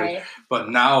than everybody. high. But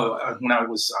now when I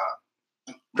was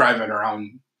driving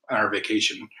around on our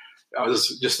vacation, I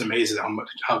was just amazed at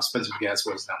how expensive gas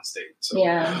was downstate. So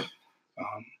Yeah.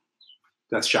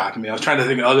 that's shocking me. I was trying to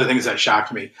think of other things that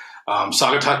shocked me.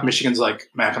 Saugatuck, Michigan's like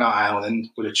Mackinac Island,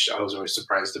 which I was always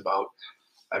surprised about.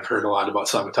 I've heard a lot about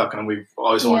Saugatuck, and we've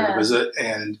always wanted to visit.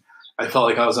 And I felt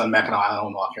like I was on Mackinac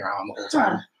Island walking around the whole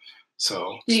time. Huh.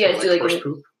 So Do you guys do like Horse a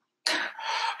poop?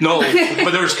 no,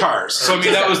 but there was cars. So I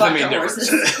mean, that was the main difference.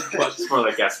 But It's more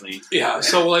like gasoline. yeah,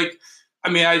 so like, I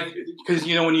mean, because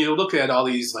when you look at all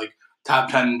these like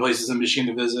top 10 places in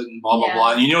Michigan to visit and blah blah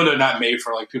blah, and they're not made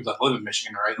for like people that live in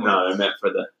Michigan, right? No, they're meant for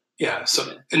the. Yeah. So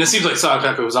and it seems like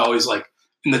Saugatuck was always like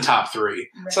in the top 3.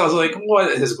 Right. So I was like, what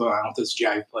is going on with this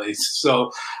jive place?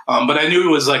 So, but I knew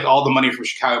it was like all the money from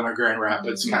Chicago and Grand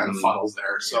Rapids kind of funnels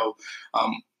there. So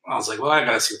I was like, well, I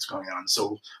got to see what's going on.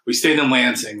 So we stayed in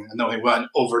Lansing, and then we went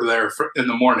over there in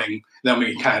the morning. Then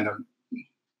we kind of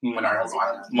went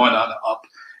on up,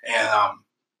 and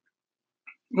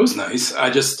it was nice. I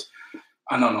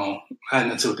don't know. I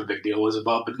didn't see what the big deal was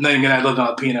about. But then again, I lived in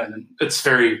Alpena, and it's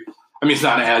it's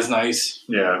not as nice.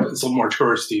 Yeah. It's a little more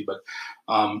touristy, but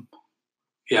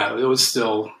yeah, it was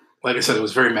still, like I said, it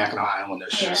was very Mackinac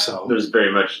Island-ish. Yeah. So It was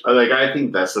very much like I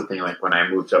think that's the thing. Like when I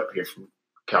moved up here from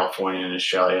California and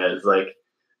Australia, is like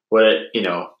what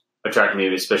attracted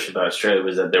me, especially about Australia,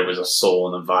 was that there was a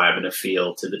soul and a vibe and a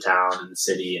feel to the town and the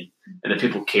city, and the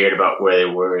people cared about where they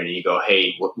were. And you go,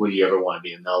 hey, would you ever want to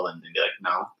be in Melbourne? And be like,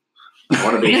 no. I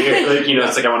want to be here.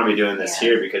 It's like I want to be doing this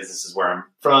here because this is where I'm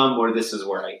from, or this is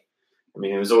where I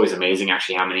mean, it was always amazing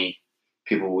actually how many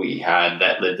people we had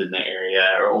that lived in the area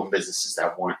or owned businesses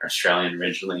that weren't Australian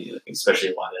originally, especially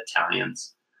a lot of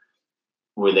Italians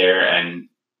were there, and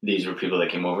these were people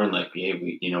that came over and like, hey,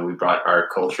 we brought our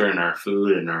culture and our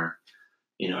food and our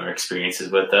our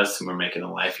experiences with us, and we're making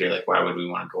a life here. Like, why would we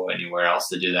want to go anywhere else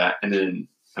to do that? And then,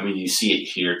 I mean, you see it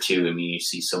here too. I mean, you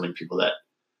see so many people that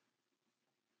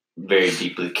very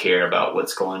deeply care about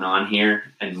what's going on here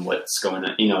and what's going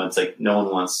on. It's like no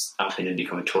one wants Alpena to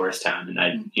become a tourist town, and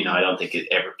I don't think it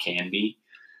ever can be,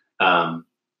 for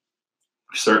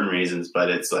certain reasons. But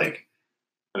it's like,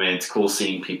 I mean, it's cool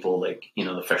seeing people like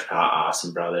the Fresh Pot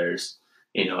Austin Brothers,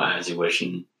 As You Wish,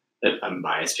 and I'm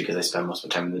biased because I spend most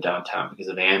of my time in the downtown because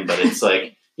of Ann. But it's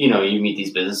like you meet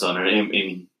these business owners. I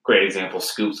mean, great example,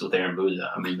 Scoops with Aaron Booza.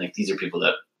 I mean, like these are people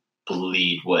that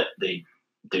bleed what they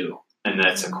do. And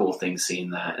that's a cool thing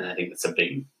seeing that. And I think that's a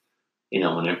big,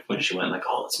 when she went like,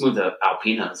 oh, let's move to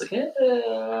Alpena. I was like,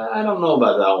 I don't know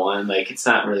about that one. Like, it's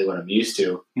not really what I'm used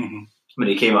to. Mm-hmm. When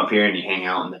you came up here and you hang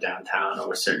out in the downtown or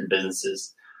with certain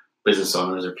business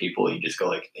owners or people, you just go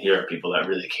like, here are people that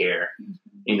really care,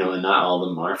 and not all of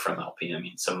them are from Alpena. I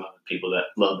mean, some of the people that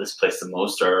love this place the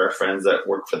most are our friends that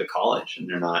work for the college, and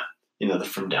they're not, they're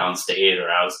from downstate or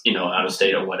out of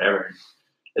state or whatever.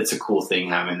 It's a cool thing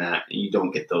having that. You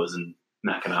don't get those in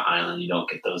Mackinac Island. You don't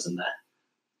get those in the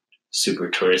super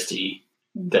touristy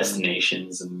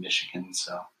destinations in Michigan.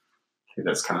 So I think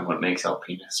that's kind of what makes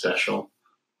Alpena special.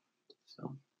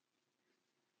 So,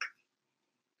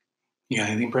 you got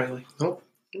anything, Bradley? Nope.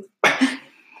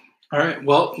 All right.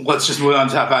 Well, let's just move on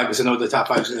to top 5 because I know the top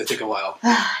 5 is going to take a while.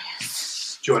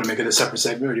 Yes. Do you want to make it a separate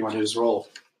segment or do you want to just roll?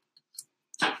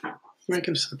 Make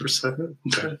it a separate segment.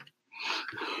 Okay.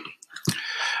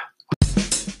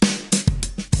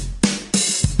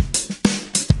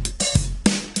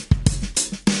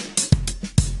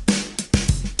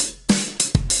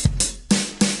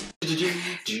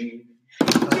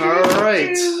 All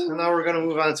right. And now we're going to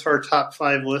move on to our top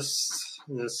 5 list.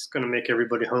 And this is going to make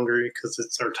everybody hungry because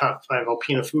it's our top 5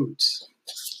 Alpena foods.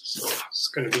 So it's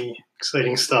going to be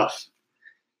exciting stuff.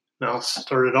 Now I'll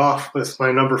start it off with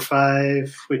my number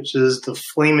 5, which is the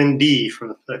Flamin' D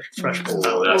from the Fresh Bowl.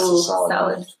 Oh, that's a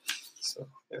solid one. So,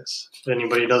 yes. If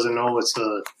anybody doesn't know, it's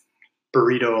a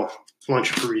burrito,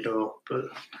 lunch burrito, but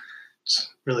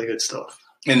it's really good stuff.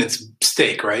 And it's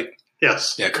steak, right?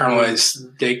 Yes. Yeah,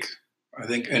 caramelized steak, I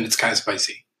think, and it's kind of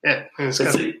spicy. Yeah, and it's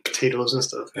got potatoes and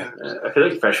stuff. Yeah. I feel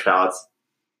like Fresh Palates,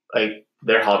 like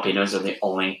their jalapenos are the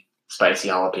only spicy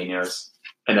jalapenos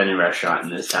in any restaurant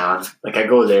in this town. Like I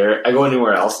go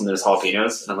anywhere else and there's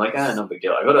jalapenos, and I'm like, no big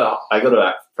deal. I go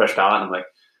to Fresh Palate and I'm like,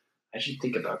 I should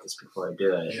think about this before I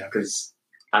do that because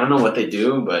I don't know what they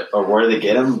do, or where they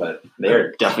get them, but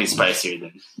they're definitely spicier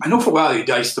than. I know for a while you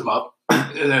diced them up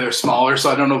and they're smaller,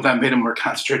 so I don't know if that made them more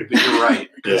concentrated. But you're right,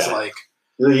 because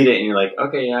you eat it and you're like,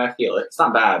 okay, yeah, I feel it. It's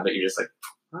not bad, but you're just like,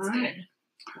 all right,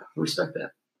 I respect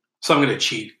that. So I'm going to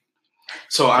cheat.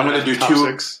 So I'm going to do top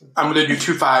 6. I'm going to do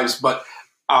 2 5s, but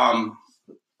I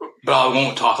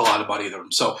won't talk a lot about either of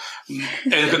them. So,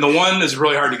 and the one is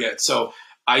really hard to get. So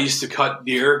I used to cut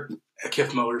deer at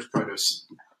Kiff Miller's Produce,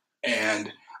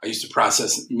 and I used to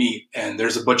process meat. And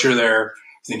there's a butcher there.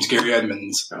 His name's Gary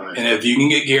Edmonds. Oh, yeah. And if you can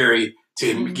get Gary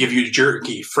to give you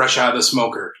jerky fresh out of the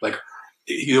smoker, like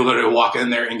he'll literally walk in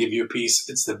there and give you a piece.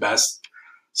 It's the best,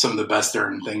 some of the best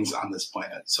darn things on this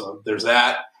planet. So there's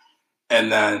that.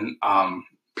 And then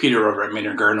Peter over at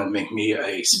Maynard Garden will make me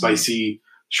a spicy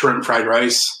shrimp fried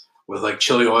rice with like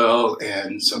chili oil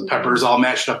and some peppers all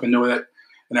mashed up into it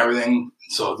and everything.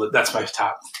 So that's my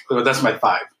top. That's my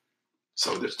 5.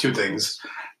 So there's 2 things,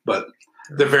 but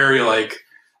they're very like,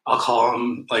 I'll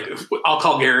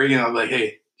call Gary and I'm like,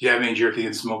 hey, do you have any jerky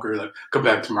and smoker? Like, come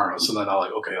back tomorrow. So then I'll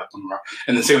like, okay, I'll come tomorrow.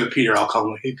 And the same with Peter. I'll call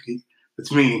him like, hey, Pete,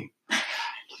 it's me.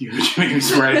 You make me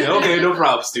some rice. Okay, no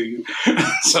problems, dude.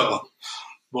 So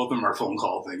both of them are phone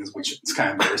call things, which is kind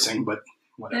of embarrassing, but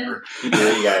whatever. You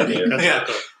gotta do it. Yeah.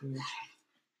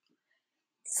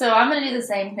 So I'm going to do the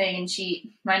same thing and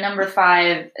cheat. My number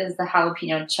 5 is the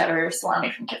jalapeno cheddar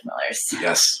salami from Kiff Miller's.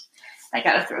 Yes. I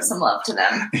got to throw some love to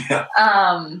them. Yeah.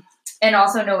 And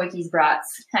also Nowicki's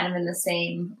Brats, kind of in the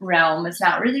same realm. It's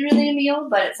not really a meal,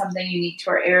 but it's something unique to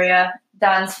our area.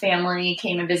 Don's family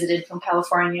came and visited from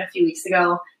California a few weeks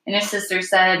ago, and his sister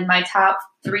said, my top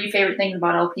 3 favorite things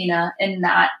about Alpena, in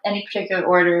not any particular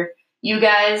order, you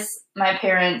guys, my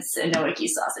parents, and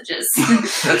Nowicki's sausages.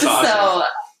 That's awesome. So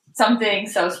something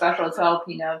so special to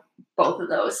Alpena, both of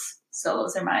those. So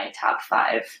those are my top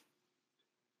 5.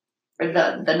 Or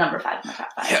the number 5 in my top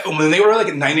 5. Yeah, when they were like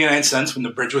at 99 cents when the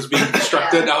bridge was being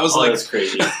constructed, I was like, that's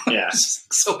crazy. Yeah.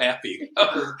 so happy.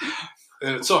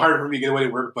 And it's so hard for me to get away to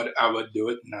work, but I would do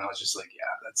it. And I was just like,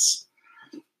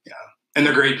 yeah. And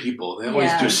they're great people. They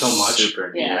always do so much.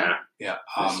 Super. Yeah. Yeah.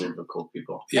 They're super cool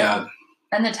people. Yeah.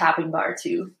 And the topping bar,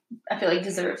 too. I feel like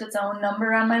deserves its own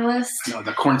number on my list. No,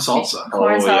 the corn salsa.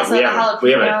 Corn salsa,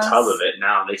 we have a tub of it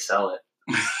now. They sell it.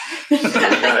 we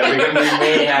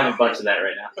may have a bunch of that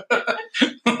right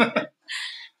now.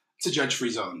 It's a judge-free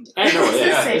zone. I know,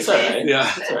 yeah. It's all right.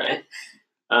 Yeah. It's all right.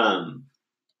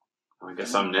 I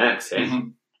guess I'm next, eh? Mm-hmm.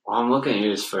 Well, I'm looking at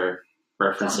you just for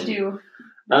referencing.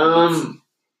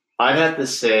 I'd have to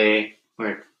say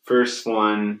my first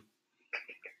one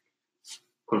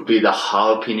would be the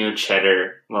jalapeno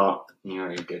cheddar. Well, you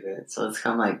already did it, so it's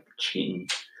kind of like cheating.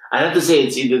 I'd have to say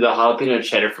it's either the jalapeno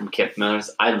cheddar from Kiff Miller's.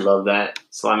 I love that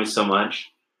salami so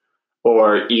much.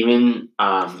 Or even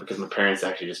because my parents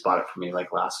actually just bought it for me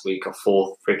like last week, a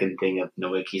full freaking thing of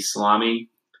Nowicki salami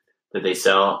that they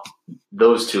sell.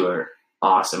 Those two are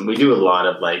awesome. We do a lot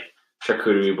of like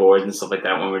charcuterie boards and stuff like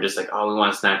that when we're just like, oh, we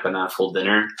want a snack but not a full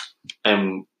dinner.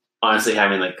 And honestly,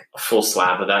 having like a full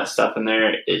slab of that stuff in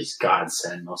there is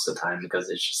godsend most of the time,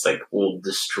 because it's just like will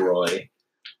destroy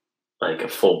like a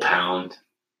full pound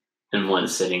in one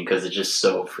sitting because it's just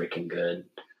so freaking good.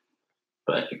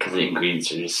 But because the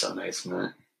ingredients are just so nice in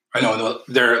it. I know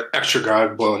they're extra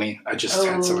garlic bologna. I just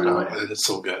had some of it. It's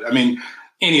so good. I mean,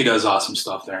 Annie does awesome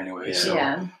stuff there anyway. Yeah.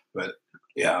 So, but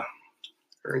yeah.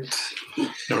 Right.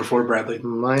 Number 4, Bradley.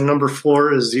 My number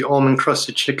 4 is the almond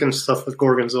crusted chicken stuffed with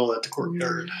gorgonzola at the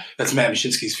Courtyard. That's Matt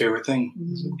Mashinsky's favorite thing.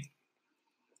 Mm-hmm.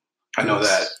 I know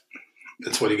that.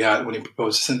 That's what he got when he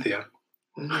proposed to Cynthia.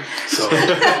 So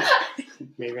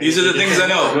these are the things I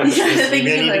know.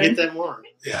 Maybe I need to get that more.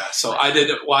 Yeah. So I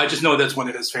did. Well, I just know that's one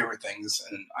of his favorite things,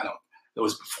 and I don't. That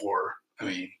was before. I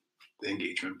mean, the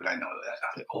engagement, but I know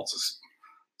that it holds a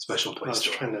special I place. was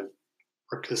trying to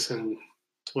work this in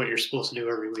to what you're supposed to do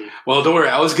every week. Well, don't worry.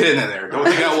 I was getting in there. Don't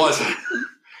think I wasn't.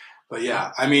 But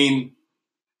yeah, I mean,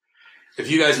 if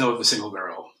you guys know of a single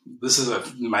girl, this is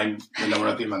the number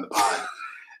one theme on the pod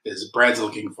is Brad's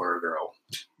looking for a girl.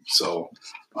 So,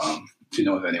 if you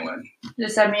know of anyone,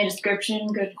 just send me a description,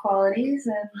 good qualities,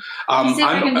 and see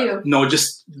what we can do.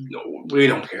 No, we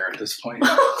don't care at this point.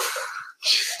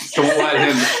 Don't let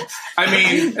him. I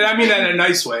mean that in a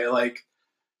nice way. Like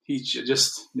he should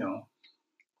just, you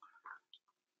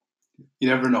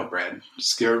never know, Brad.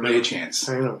 Just give everybody a chance.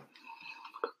 I know.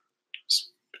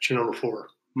 But your number 4.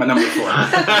 My number 4.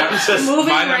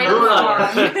 Moving right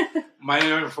along. My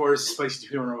number 4 is spicy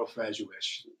tuna roll from As You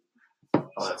Wish.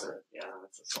 Oh, that's it. Yeah,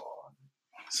 that's a solid one.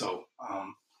 So,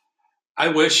 I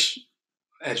wish,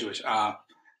 As You Wish. I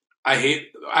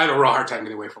have a real hard time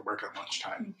getting away from work at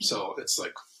lunchtime. Mm-hmm. So it's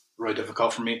like really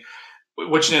difficult for me,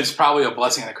 which is probably a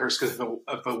blessing and a curse, because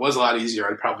if it was a lot easier,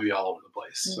 I'd probably be all over the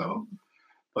place. Mm-hmm. So,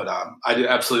 but I do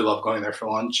absolutely love going there for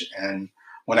lunch, and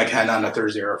when I can on a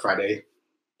Thursday or a Friday.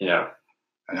 Yeah.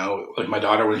 I know, like my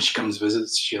daughter, when she comes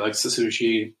visits, she likes the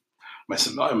sushi. My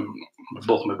son,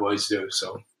 both my boys do.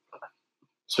 So,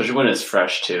 especially when it's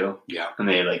fresh too. Yeah. And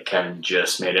they like kind of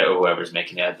just made it, or whoever's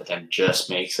making it at the time just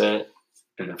makes it,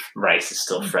 and the rice is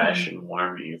still fresh and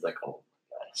warm, and you're like, oh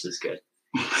my God, this is good.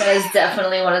 That is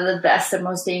definitely one of the best and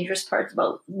most dangerous parts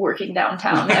about working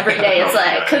downtown every day. It's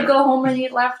like, could go home and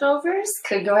eat leftovers,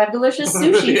 could go have delicious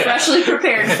sushi freshly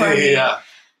prepared for me. Yeah.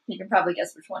 You can probably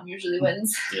guess which one usually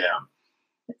wins. Yeah.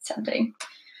 It's tempting.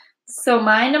 So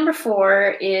my number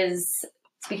 4 is,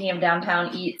 speaking of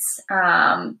downtown eats,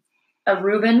 a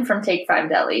Reuben from Take 5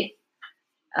 Deli.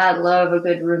 I love a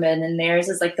good Reuben, and theirs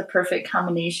is like the perfect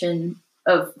combination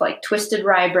of like twisted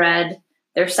rye bread.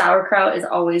 Their sauerkraut is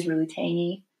always really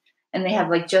tangy, and they have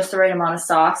like just the right amount of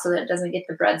sauce so that it doesn't get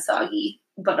the bread soggy,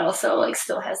 but also like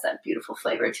still has that beautiful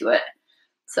flavor to it.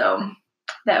 So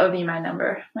that would be my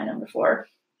number 4.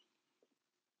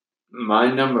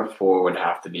 My number 4 would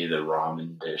have to be the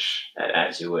ramen dish at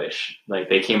As You Wish. Like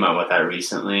they came out with that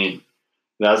recently.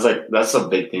 That's a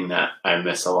big thing that I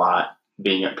miss a lot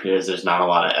being up here. Is there's not a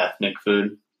lot of ethnic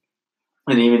food,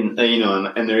 and even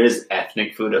and there is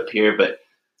ethnic food up here, but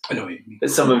I know what you mean.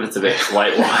 Some of it's a bit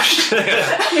whitewashed,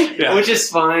 yeah. Which is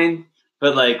fine.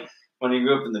 But like when you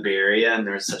grew up in the Bay Area and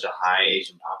there's such a high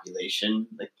Asian population,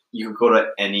 like you could go to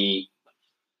any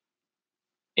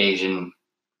Asian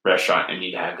restaurant and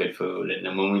you'd have good food. And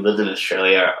then when we lived in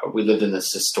Australia, we lived in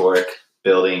this historic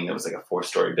building. It was like a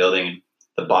 4-story building, and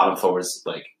the bottom floor was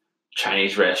like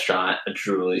Chinese restaurant, a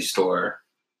jewelry store,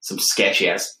 some sketchy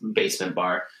ass basement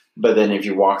bar. But then if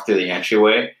you walk through the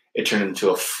entryway, it turned into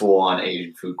a full on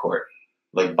Asian food court,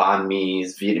 like banh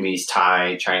mi's, Vietnamese,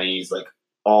 Thai, Chinese, like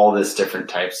all this different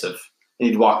types of. And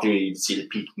you'd walk through, you'd see the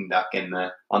Peking duck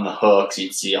on the hooks,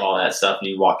 you'd see all that stuff, and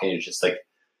you'd walk in, it's just like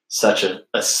such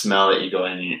a smell that you go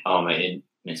in and it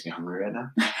makes me hungry right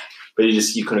now. But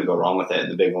you couldn't go wrong with it.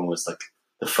 And the big one was like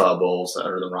the pho bowls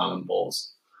or the ramen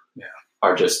bowls. Yeah,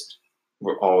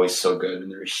 were always so good,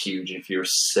 and they were huge. And if you were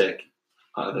sick,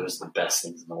 they was the best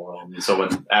things in the world. And so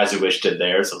when As You Wish did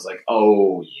theirs, I was like,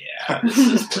 oh yeah, this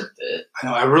is worth it. I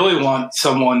know. I really want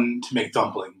someone to make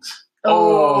dumplings.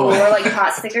 Oh, or like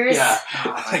pot stickers. Yeah.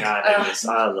 Oh my God, I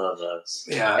love those.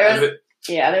 Yeah.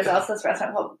 There's also this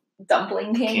restaurant called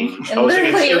Dumpling King. And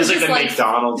it was like the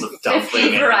McDonald's of dumpling.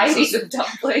 50 varieties of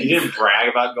dumplings. You didn't brag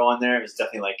about going there. It was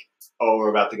definitely like, oh, we're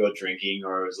about to go drinking,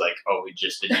 or it was like, oh, we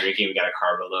just been drinking, we got a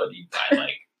carbo load. You buy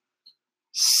like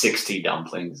 60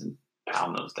 dumplings and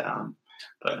pound those down.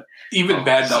 But even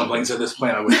bad dumplings at this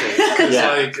point, I would take.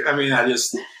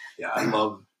 I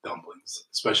love dumplings,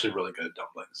 especially really good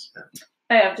dumplings.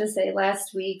 I have to say,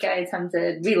 last week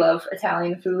we love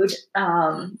Italian food.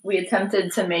 We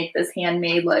attempted to make this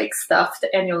handmade, like, stuffed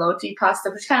agnolotti pasta,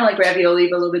 which is kind of like ravioli,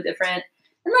 but a little bit different.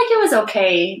 And, like, it was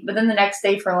okay. But then the next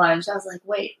day for lunch, I was like,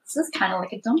 wait, this is kind of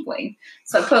like a dumpling.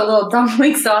 So I put a little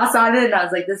dumpling sauce on it, and I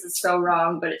was like, this is so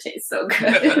wrong, but it tastes so good.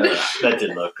 That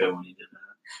did look good when you did that.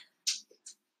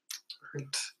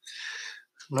 Right.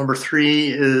 Number 3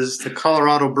 is the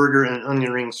Colorado burger and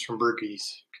onion rings from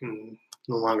Berkey's. You can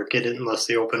no longer get it unless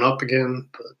they open up again,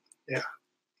 but yeah.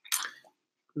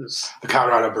 The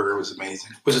Colorado burger was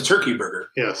amazing. It was a turkey burger.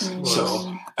 Yes.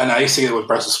 So, and I used to get it with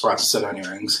Brussels sprouts instead of onion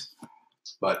rings.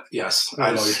 But yes, I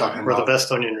know what you're talking about. They're the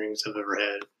best onion rings I've ever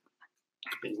had.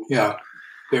 Yeah,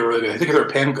 they were really good. I think they were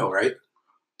Panko, right?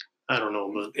 I don't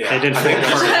know, but Yeah, they didn't I fall think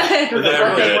apart. But they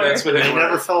were good. That's what They they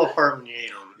never were. fell apart when you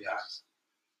ate them. Yeah.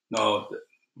 No,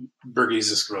 Berkey's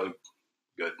is really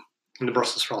good. And the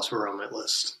Brussels sprouts were on my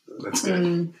list. That's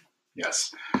good.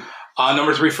 Yes.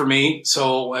 Number 3 for me.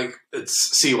 So, like,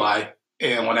 it's CY.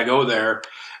 And when I go there,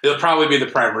 it'll probably be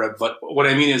the prime rib. But what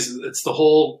I mean is, it's the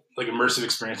whole, like, immersive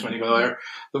experience when you go there.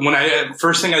 But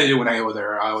first thing I do when I go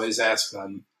there, I always ask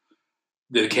them,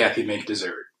 did Kathy make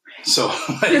dessert? So,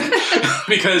 like,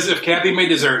 because if Kathy made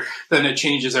dessert, then it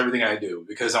changes everything I do.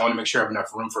 Because I want to make sure I have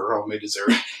enough room for her homemade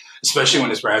dessert. Especially when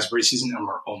it's raspberry season and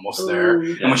we're almost there.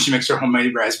 Ooh. And when she makes her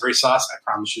homemade raspberry sauce, I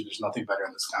promise you there's nothing better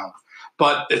in this town.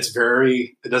 But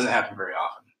it doesn't happen very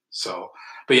often. So,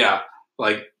 but yeah,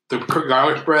 like the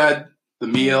garlic bread, the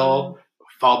meal,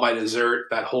 followed by dessert,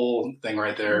 that whole thing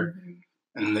right there.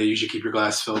 And they usually keep your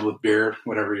glass filled with beer,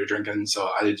 whatever you're drinking.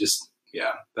 So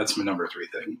that's my number 3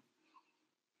 thing.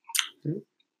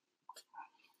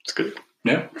 It's good.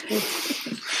 Yeah.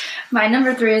 My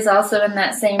number 3 is also in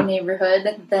that same neighborhood.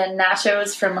 The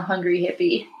nachos from a Hungry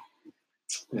Hippie.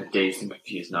 The Dazed and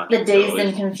Confused nachos. The Dazed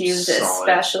and Confused,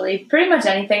 especially. Pretty much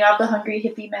anything off the Hungry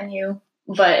Hippie menu,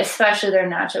 but especially their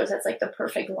nachos. That's like the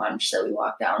perfect lunch that we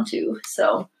walk down to.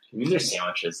 So, I mean, their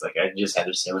sandwiches, like, I just had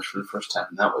their sandwich for the first time,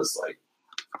 and that was, like,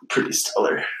 pretty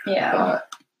stellar. yeah.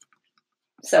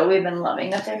 So we've been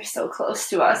loving that they're so close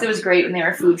to us. It was great when they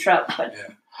were a food truck, but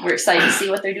we're excited to see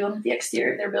what they're doing with the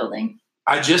exterior of their building.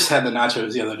 I just had the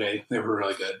nachos the other day. They were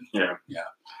really good. Yeah.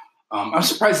 I'm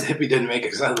surprised the Hippie didn't make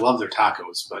it because I love their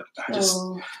tacos, but I just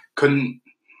couldn't.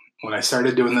 When I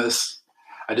started doing this,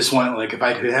 I just wanted, like, if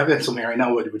I could have it something right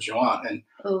now, what would you want? And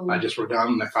I just wrote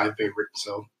down my 5 favorites.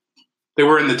 So they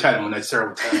were in the 10 when I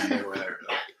started with 10. They were there.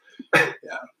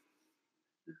 Yeah.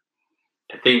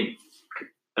 I think,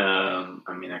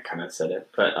 I mean, I kind of said it,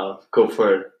 but I'll go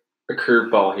for a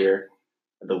curveball here.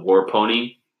 The War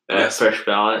Pony, Fresh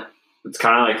Ballot. It's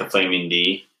kind of like the Flaming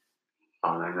D.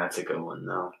 Oh, man, that's a good one,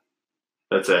 though.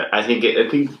 I think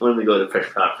when we go to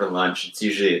Fresh Ballot for lunch, it's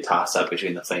usually a toss-up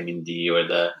between the Flaming D or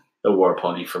the War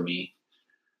Pony for me.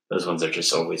 Those ones are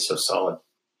just always so solid.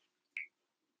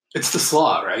 It's the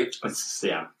slaw, right?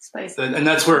 Yeah. Spicy. And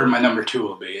that's where my number 2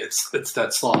 will be. It's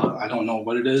that slaw. I don't know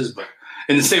what it is, but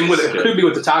and the same with it could be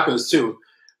with the tacos too.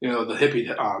 You know, the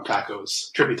hippie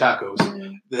tacos, trippy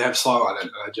tacos. They have slaw on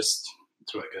it. It's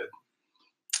really good.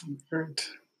 All right.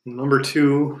 Number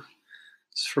 2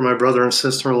 is for my brother and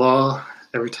sister-in-law.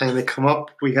 Every time they come up,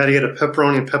 we got to get a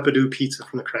pepperoni and peppadew pizza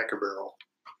from the Cracker Barrel.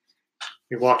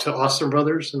 We walked to Austin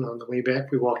Brothers, and on the way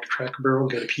back, we walked to Cracker Barrel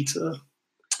and get a pizza.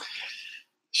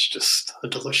 It's just a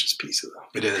delicious pizza.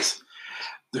 It is.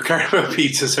 The Cracker Barrel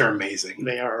pizzas are amazing.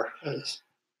 They are.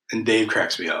 And Dave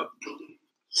cracks me up.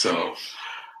 So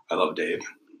I love Dave.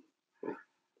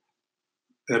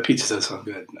 That pizza does sound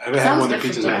good. I haven't had one of the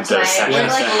pizzas. We're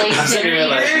like late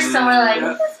dinner here, so we're like,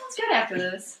 that sounds good after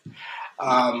this.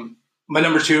 My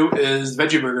number 2 is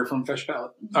veggie burger from Fresh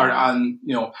Palette, or on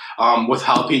with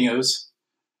jalapenos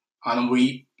on a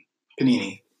wheat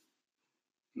panini,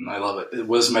 and I love it. It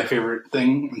was my favorite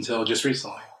thing until just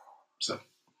recently. So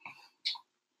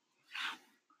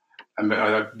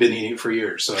I've been eating it for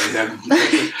years. So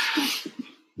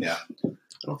yeah.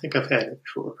 I don't think I've had it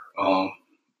before.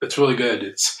 It's really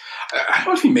good. I don't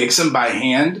know if he makes them by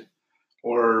hand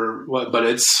or what, but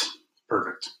it's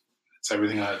perfect. It's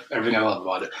everything I love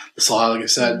about it. The slaw, like I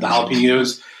said, the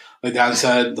jalapenos, like Don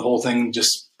said, the whole thing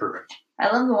just perfect.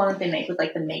 I love the one that they make with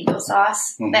like the mango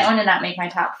sauce. That one did not make my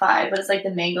top 5, but it's like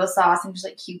the mango sauce and just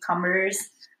like cucumbers.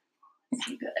 It's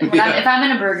good. If I'm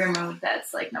in a burger mood,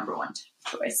 that's like number 1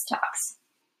 choice tops.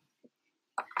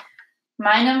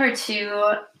 My number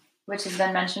 2, which has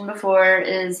been mentioned before,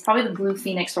 is probably the Blue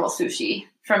Phoenix roll sushi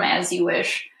from As You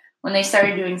Wish. When they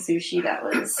started doing sushi, that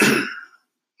was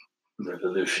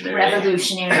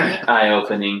revolutionary,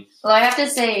 eye-opening. Well, I have to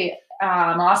say,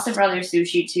 Austin Brothers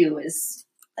Sushi too is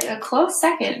like a close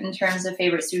second in terms of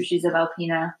favorite sushis of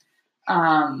Alpina.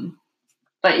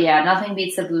 But yeah, nothing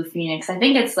beats the Blue Phoenix. I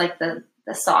think it's like the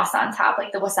sauce on top,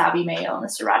 like the wasabi mayo and the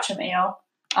sriracha mayo,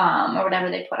 or whatever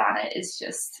they put on it is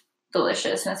just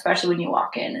delicious. And especially when you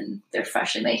walk in and they're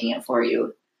freshly making it for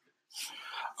you.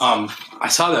 I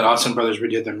saw that Austin Brothers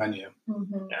redid their menu,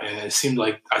 Mm-hmm. and it seemed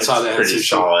like I It's saw that pretty at sushi.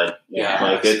 solid. Yeah.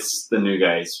 Like it's the new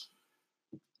guys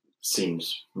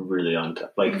seems really on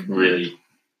top. Like Mhm. really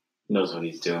knows what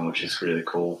he's doing, which is really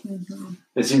cool. Mm-hmm.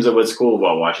 It seems like what's cool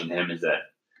about watching him is that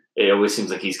it always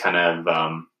seems like he's kind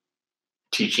of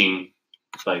teaching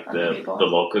like Other the people.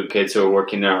 local kids who are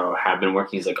working there or have been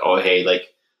working. He's like, oh hey,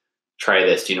 like try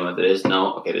this. Do you know what that is?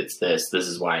 No, okay, it's this. This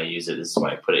is why I use it. This is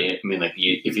why I put it in. I mean, like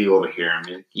if you overhear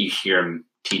him, you hear him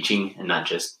teaching and not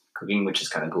just cooking, which is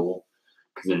kind of cool.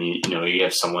 Because then you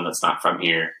have someone that's not from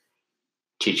here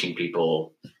teaching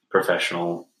people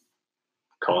professional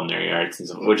culinary arts and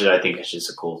stuff, which I think is just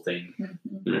a cool thing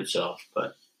Mm-hmm. in itself.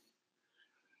 But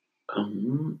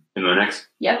and the next,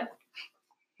 Yep.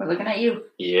 We're looking at you.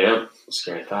 yep,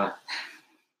 scary thought.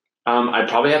 I'd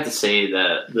probably have to say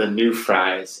the new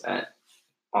fries at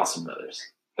Austin Brothers.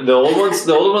 The old ones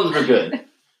were good,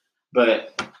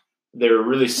 but they were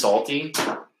really salty,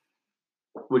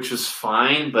 which was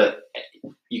fine. But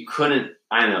you couldn't.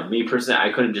 I don't know. Me personally,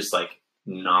 I couldn't just like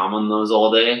nom on those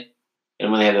all day.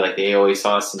 And when they had like the aioli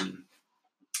sauce and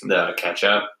the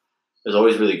ketchup, it was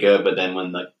always really good. But then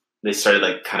when they started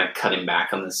like kind of cutting back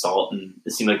on the salt, and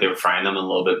it seemed like they were frying them a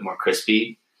little bit more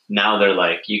crispy. Now they're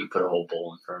like, you can put a whole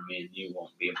bowl in front of me and you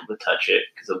won't be able to touch it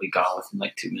because it'll be gone within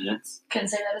like 2 minutes. Can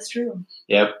say that is true.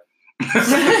 Yep.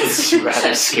 It's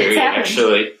rather scary, It happens.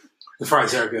 actually. The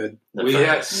fries are good. The We fries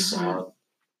had are solid.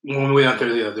 when we went out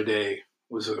there the other day, it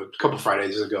was a couple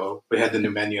Fridays ago. We had the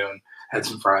new menu and had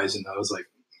some fries, and I was like,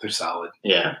 they're solid.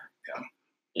 Yeah. Yeah.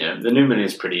 Yeah. The new menu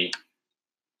is pretty.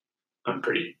 I'm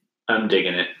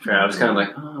digging it. I was kind of like,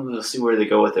 oh, we'll see where they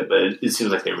go with it, but it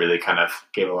seems like they really kind of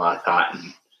gave a lot of thought,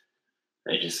 and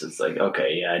it's like,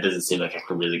 okay, yeah, it doesn't seem like I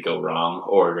could really go wrong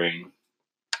ordering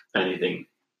anything,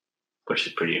 which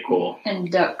is pretty cool.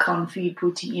 And duck confit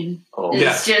poutine. Oh,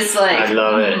 It's just like I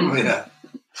love it. mm. Yeah.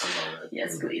 I love it.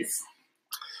 Yes, please.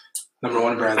 Number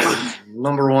one, Bradley.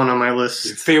 Number one on my Your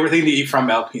list. favorite thing to eat from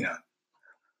Alpina?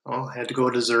 Oh, I had to go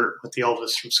dessert with the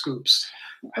Elvis from Scoops.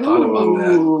 I thought about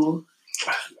that. Ooh.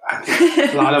 I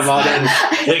thought about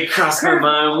it. It crossed my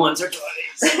mind once or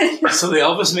twice. So the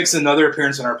Elvis makes another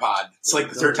appearance in our pod. It's like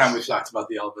the third time we've talked about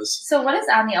the Elvis. So what is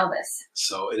on the Elvis?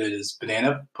 So it is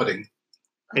banana pudding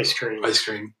Ice cream. ice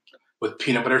cream with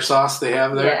peanut butter sauce they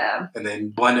have there, Yeah. and then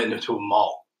blend it into a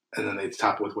malt, and then they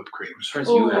top it with whipped cream. I'm surprised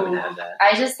you haven't had that.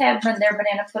 I just had their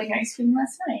banana pudding ice cream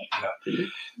last night. Yeah.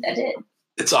 I did.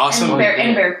 It's awesome.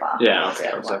 And bear claw. Yeah, okay.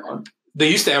 That's I was like, one. They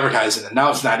used to advertise it, and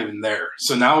now it's not even there.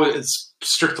 So now it's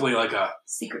strictly like a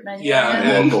Secret menu.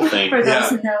 Yeah, a local thing. For those Yeah.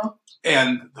 who know.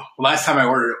 And the last time I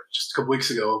ordered it, just a couple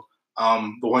weeks ago,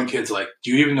 the one kid's like,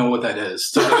 "Do you even know what that is?"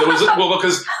 So it was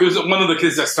because it was one of the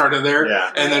kids that started there,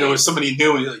 Yeah. and then it was somebody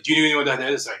new, and he's like, "Do you even know what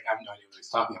that is?" Like, I have no idea what he's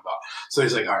talking about. So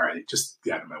he's like, "All right, just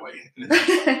get out of my way."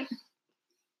 And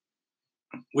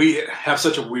we have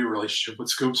such a weird relationship with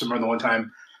Scoops. I remember the one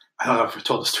time, I don't know if I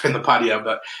told the story in the pod yet,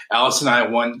 but Alice and I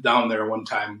went down there one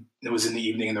time. It was in the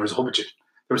evening, and there was there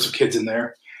were some kids in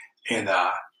there, and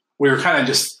we were kind of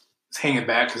just hanging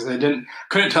back because they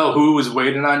couldn't tell who was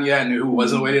waiting on yet and who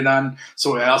wasn't waiting on.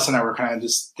 So Alice and I were kind of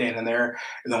just standing there,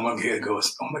 and then one kid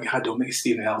goes, "Oh my God, don't make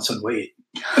Steve and Allison wait."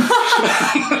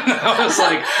 I was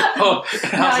like, "Oh,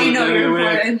 Now you know you're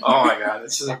important. Oh my God,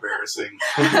 this is embarrassing."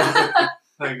 I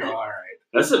go, "All right."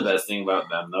 That's the best thing about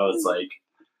them, though. It's like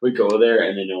we go there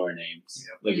and they know our names.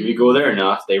 Yep. Like if you go there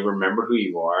enough, they remember who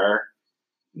you are.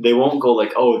 They won't go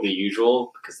like, "Oh, the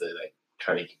usual," because they like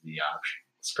try to give you the option,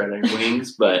 spread their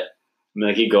wings. But I mean,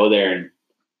 like you go there, and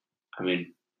I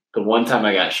mean, the one time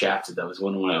I got shafted, that was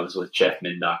when I was with Jeff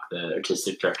Mindock, the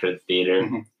artistic director of the theater,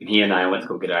 Mhm. and he and I went to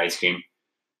go get ice cream.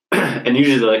 And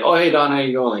usually they're like, "Oh, hey Don, how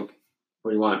you going? Like,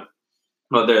 what do you want?"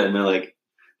 I'm out there, and they're like,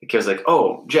 the kid was like,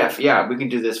 "Oh, Jeff, yeah, we can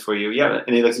do this for you." Yeah,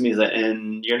 and he looks at me, he's like,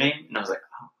 "And your name?" And I was like,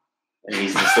 "Oh," and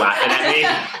he's just laughing at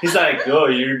me. He's like, "Oh,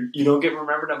 you don't get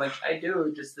remembered?" I'm like, "I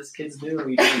do. Just this kid's new.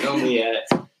 He doesn't know me yet,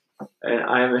 and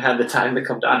I haven't had the time to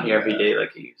come down here every day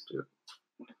like he used to."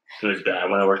 It was bad.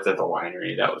 When I worked at the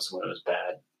winery, that was when it was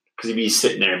bad. Because he'd be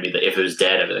sitting there and be like, if it was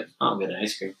dead, I'd be like, "Oh, I'm getting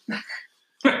ice cream."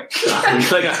 Like,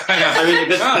 I mean,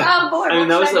 this, I'm bored. I mean,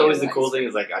 that was What should I always do? the cool thing.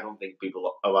 Is like, I don't think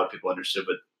a lot of people understood,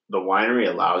 but the winery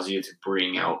allows you to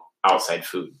bring out outside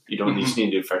food. You don't just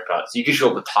need to do fresh products. You can show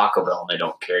up with Taco Bell and they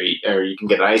don't carry, or you can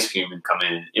get ice cream and come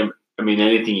in. I mean,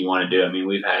 anything you want to do. I mean,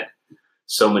 we've had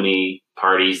so many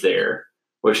parties there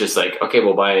which is like, okay,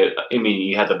 we'll buy. I mean,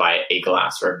 you have to buy a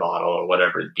glass or a bottle or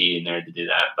whatever it'd be in there to do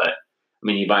that. But I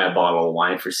mean, you buy a bottle of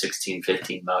wine for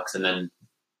 $16-15, and then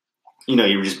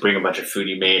you just bring a bunch of food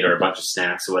you made or a bunch of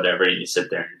snacks or whatever, and you sit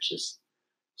there, and it's just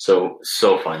so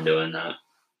fun doing that.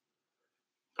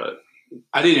 But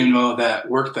I didn't even know that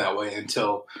worked that way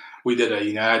until we did a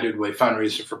United Way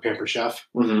fundraiser for Pamper Chef,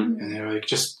 and they were like,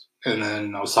 and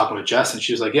then I was talking with Jess, and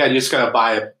she was like, "Yeah, you just gotta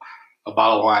buy a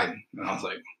bottle of wine," and I was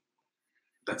like,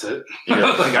 "That's it." I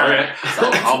was like, "All right,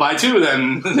 so I'll buy 2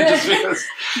 then," just because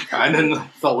I didn't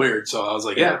felt weird. So I was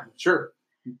like, "Yeah, sure,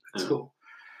 that's cool."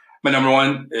 My number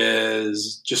 1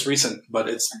 is just recent, but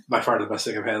it's by far the best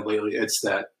thing I've had lately. It's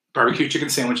that barbecue chicken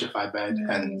sandwich at Five Bad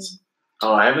Hens.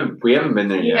 Oh, we haven't been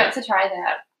there yet. You got to try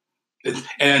that.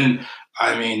 And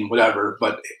I mean, whatever,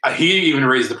 but he even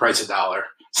raised the price $1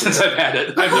 since I've had it.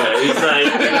 He's like,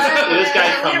 this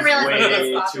guy We didn't comes realize way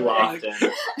it was too often. So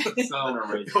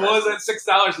it was at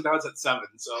 $6, and now it's at $7.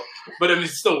 So, but I mean,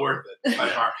 it's still worth it by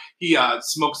far. He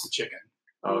smokes the chicken,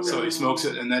 so he smokes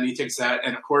it, and then he takes that,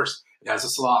 and of course, it has a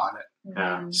slaw on it.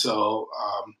 Yeah. So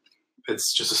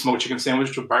it's just a smoked chicken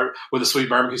sandwich with a sweet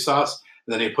barbecue sauce,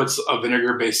 and then he puts a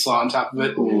vinegar-based slaw on top of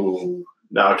it. Ooh.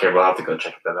 Okay, we'll have to go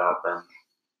check that out then.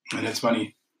 And it's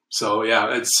money. So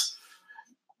yeah,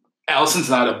 Allison's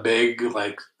not a big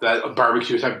a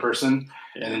barbecue type person,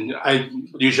 and I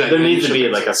usually there needs to be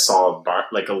like a solid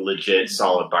a legit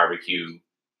solid barbecue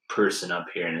person up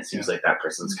here, and it seems like that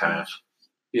person's kind of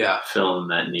filling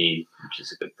that need, which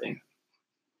is a good thing.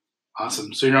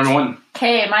 Awesome. So you're number 1.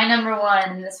 Okay, my number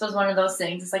 1. This was one of those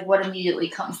things. It's like what immediately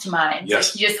comes to mind.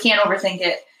 Yes. Like, you just can't overthink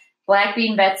it. Black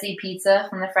Bean Betsy pizza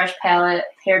from the Fresh Palette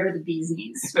paired with a bee's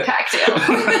knees cocktail.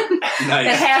 Nice.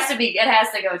 It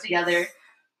has to go together.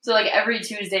 So like every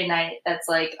Tuesday night, that's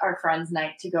like our friends'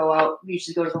 night to go out. We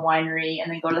usually go to the winery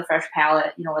and then go to the Fresh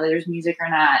Palette, whether there's music or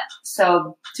not.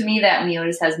 So to me, that meal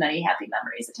just has many happy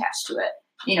memories attached to it.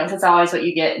 It's always what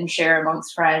you get and share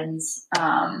amongst friends.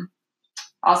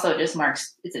 Also, it just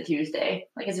marks it's a Tuesday.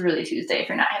 Like, it's really Tuesday if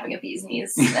you're not having a bee's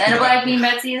knees. And a Black Bean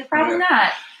Betsy is probably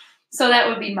not. So that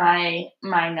would be my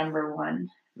number 1.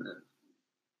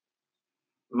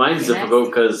 Mine's difficult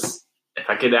because if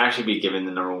I could actually be given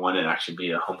the number 1, it'd actually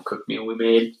be a home-cooked meal we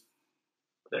made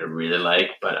that I really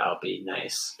like, but I'll be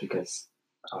nice because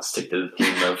I'll stick to the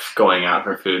theme of going out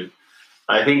for food.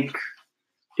 I think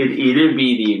it'd either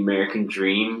be the American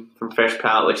Dream from Fresh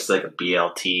Palette, which is like a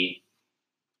BLT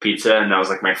pizza, and that was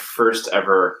like my first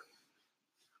ever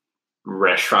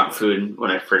restaurant food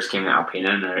when I first came to Alpena,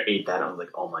 and I ate that. I was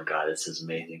like, oh my god, this is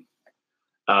amazing.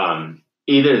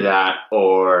 Either that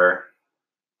or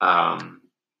I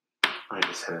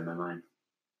just had it in my mind.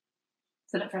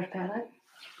 Is it a Fresh Palette?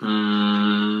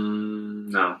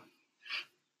 No.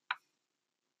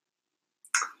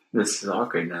 This is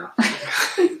awkward now.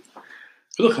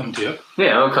 It'll come to you.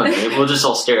 Yeah, it'll come to you. We'll just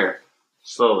all stare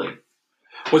slowly.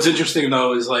 What's interesting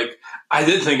though is I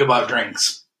did think about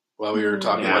drinks while we were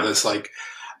talking about this, and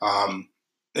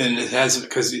it has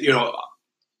because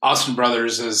Austin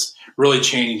Brothers has really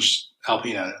changed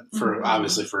Alpena for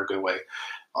obviously for a good way,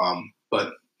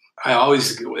 but I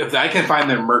always if I can find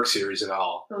their Merc series at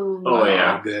all,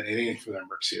 I'll get anything for their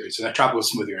Merc series. And that tropical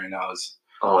smoothie right now is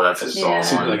that's a solid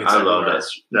one. like I love that.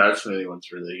 That's really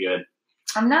one's really good.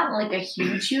 I'm not like a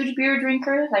huge beer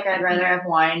drinker. Like, I'd rather have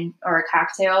wine or a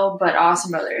cocktail, but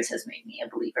Austin Brothers has made me a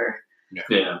believer.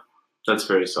 Yeah, that's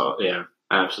very solid. Yeah,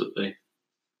 absolutely.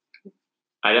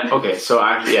 So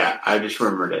I just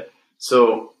remembered it.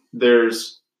 So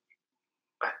there's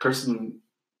a person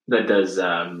that does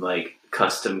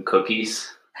custom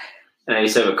cookies, and I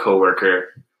used to have a coworker.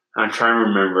 I'm trying to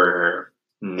remember her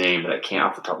name, but I can't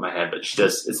off the top of my head. But she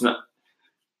does.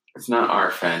 It's not our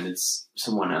friend. It's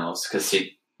someone else. Because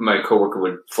my coworker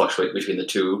would fluctuate between the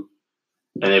two,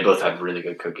 and they both have really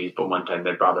good cookies. But one time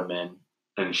they brought them in,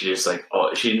 and she just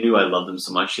she knew I loved them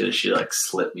so much. She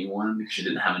slipped me one because she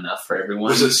didn't have enough for everyone.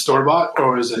 Was it store bought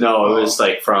or was it? No, it was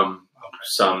from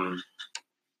some.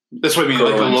 That's what I mean,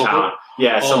 like a local. Town.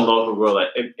 Yeah, some local girl.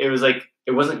 It was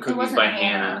it wasn't cookies by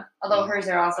Hannah. Although hers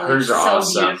are also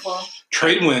awesome. Beautiful.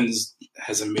 Tradewinds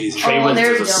has amazing. Tradewinds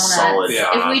their is a donuts. solid.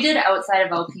 If we did outside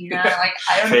of Alpena, I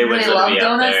don't really love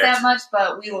donuts that much,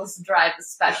 but we will drive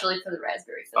especially for the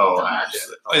raspberry filled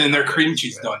donuts. And their cream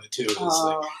cheese donut too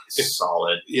is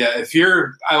solid. Yeah,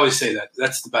 I always say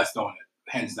that's the best donut,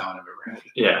 hands down, I've ever had.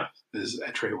 Yeah, is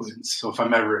at Tradewinds. So if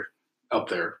I'm ever up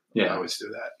there, I always do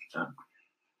that. Yeah.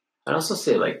 I'd also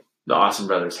say the Austin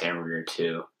Brothers hamburger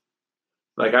too.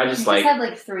 I just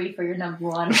had 3 for your number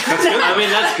 1. That's good. I mean,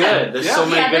 that's good. There's so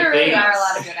many good there really things. are a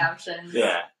lot of good options.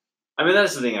 Yeah. I mean,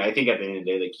 that's the thing. I think at the end of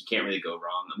the day, like, you can't really go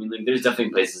wrong. I mean, like, there's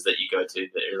definitely places that you go to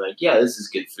that are like, yeah, this is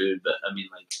good food. But I mean,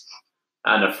 like,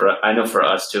 I know for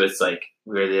us too, it's like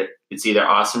it's either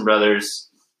Awesome Brothers,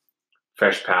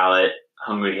 Fresh Palate,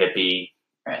 Hungry Hippie,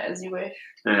 Or As You Wish.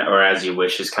 or As You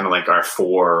Wish is kind of like our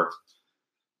 4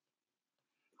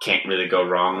 can't really go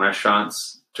wrong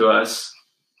restaurants to us.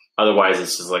 Otherwise,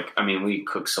 it's just like, I mean, we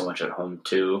cook so much at home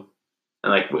too.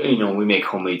 And like, you know, we make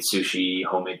homemade sushi,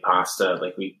 homemade pasta.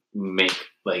 Like we make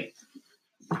like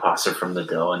pasta from the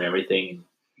dough and everything.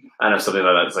 I know something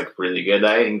like that's like really good.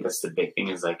 I think that's the big thing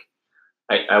is like,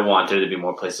 I want there to be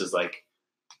more places like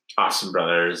Awesome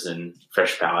Brothers and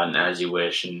Fresh Palate and As You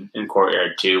Wish and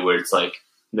Courtyard too, where it's like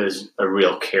there's a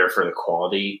real care for the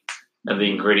quality of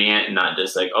the ingredient and not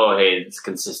just like, oh, hey, it's a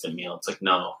consistent meal. It's like,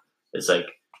 no, it's like,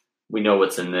 we know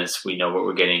what's in this. We know what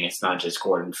we're getting. It's not just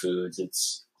Gordon Foods.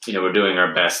 It's, you know, we're doing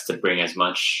our best to bring as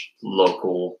much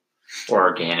local or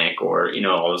organic or, you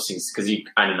know, all those things. Because,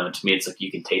 I don't know, to me, it's like you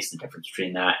can taste the difference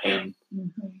between that and,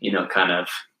 you know, kind of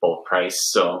bulk price.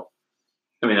 So,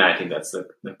 I mean, I think that's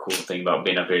the cool thing about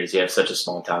being up here is you have such a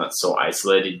small town that's so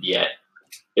isolated, yet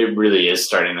it really is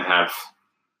starting to have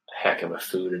a heck of a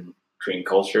food and drink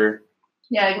culture.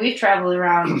 Yeah, like we've traveled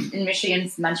around in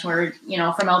Michigan. Mentioned we're, you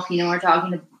know, from Alpena. We're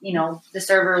talking to, you know, the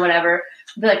server or whatever.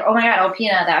 Be like, oh my God,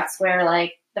 Alpena, that's where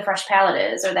like the Fresh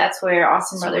Palate is, or that's where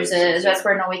Awesome Brothers is, or that's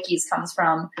where Nowicki's comes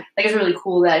from. Like it's really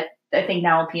cool that I think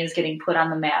now Alpena is getting put on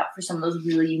the map for some of those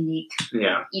really unique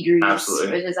eateries,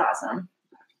 absolutely. Which is awesome.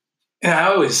 And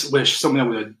I always wish someone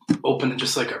would open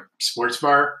just like a sports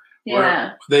bar where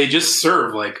Yeah. they just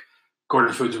serve like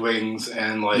Gordon Foods wings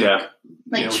and like, Like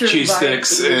you know, true cheese bar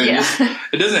sticks. food, And yeah.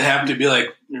 it doesn't have to be like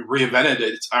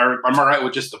reinvented. I'm all right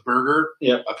with just a burger,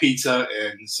 a pizza,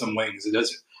 and some wings. It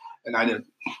doesn't. And I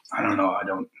don't know. I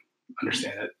don't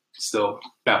understand it. Still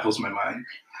baffles my mind.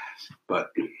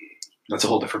 But that's a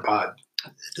whole different pod.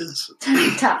 It is.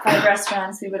 Top 5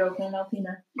 restaurants we would open in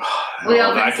Alpena. I We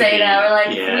don't know. often say that. We're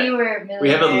like, yeah. we were millionaires. We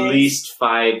have at least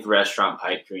 5 restaurant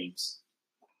pipe dreams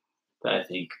that I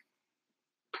think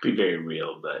could be very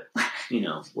real, but, you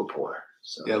know, we're poor.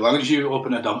 So. Yeah, as long as you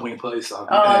open a dumpling place.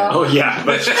 Oh, yeah.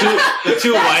 But the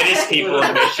two whitest people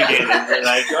in Michigan, and they're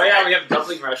like, oh, yeah, we have a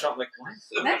dumpling restaurant. I'm like,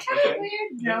 what? That's kind of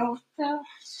weird. No.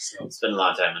 So spend a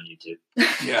lot of time on YouTube.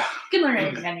 Yeah. You can learn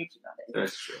anything on YouTube nowadays.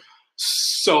 That's true.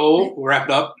 So, we'll wrap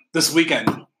it up this weekend.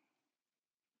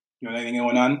 You have anything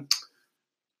going on?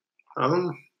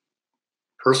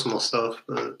 Personal stuff,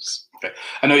 but Okay.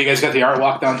 I know you guys got the art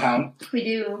walk downtown. We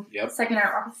do. Yep. Second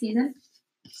art walk season.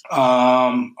 I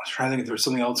was trying to think if there was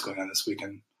something else going on this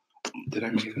weekend. Did I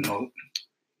make a note?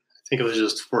 I think it was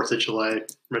just 4th of July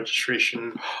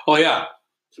registration. Oh, yeah.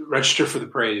 Register for the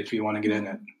parade if you want to get in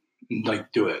it. And,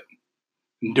 like, do it.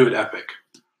 And do it epic.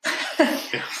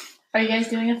 Are you guys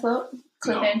doing a float?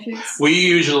 Cliff No. Andrews? We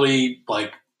usually,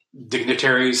 like,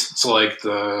 dignitaries. So, like,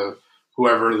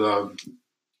 whoever the,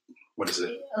 what is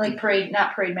it? Like parade,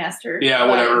 not parade master. Yeah, but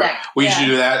whatever. that- We usually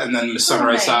do that, and then the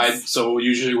sunrise nice. side. So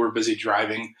usually we're busy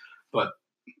driving, but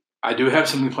I do have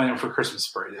something planned for Christmas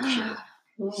parade this year.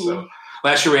 Ooh. So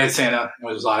last year we had Santa. It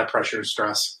was a lot of pressure and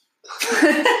stress.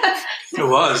 It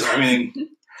was. I mean,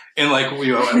 and like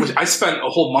I spent a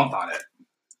whole month on it.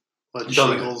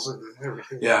 Shingles and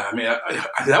everything. Yeah, I mean,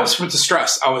 I that was from the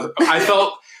stress.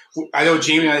 I know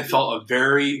Jamie and I felt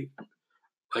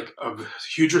a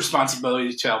huge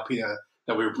responsibility to Alpena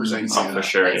that we were presenting Oh, Santa. for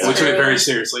sure. Like, Yeah. We took it very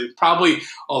seriously. Probably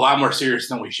a lot more serious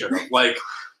than we should have. Like,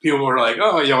 people were like,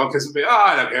 oh, you know, because,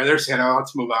 I don't care. There's Santa.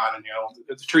 Let's move on. And, you know,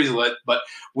 the tree's lit. But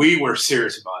we were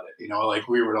serious about it. You know, like,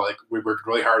 we worked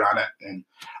really hard on it. And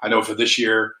I know for this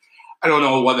year, I don't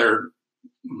know whether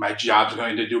my job's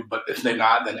going to do, but if they're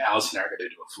not, then Alice and I are going to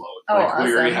do a float. Oh, like,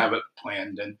 we already awesome. have it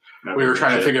planned. And we were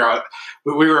trying to figure out,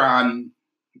 we were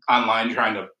online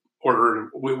trying to order,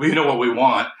 we know what we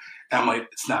want. And I'm like,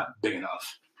 it's not big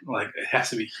enough. Like, it has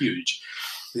to be huge.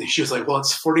 And she was like, well,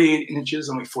 it's 48 inches.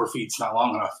 I'm like, 4 feet. It's not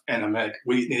long enough. And I'm like,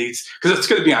 because it's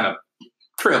going to be on a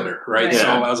trailer, right? Right. So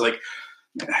Yeah. I was like,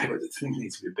 the thing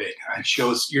needs to be big. And she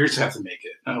goes, you just have to make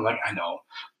it. And I'm like, I know,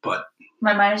 but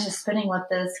My mind is just spinning what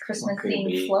this Christmas What could it themed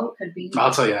be? float could be.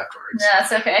 I'll tell you afterwards. No,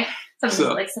 it's okay. Some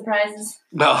So- like surprises.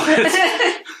 No,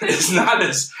 it's not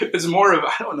it's more of,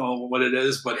 I don't know what it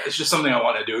is, but it's just something I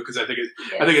want to do because I think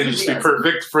it'd just be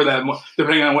perfect for that,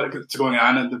 depending on what's going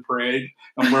on in the parade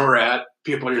and where we're at.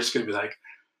 People are just going to be like,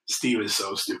 Steve is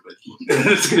so stupid.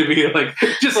 It's going to be like,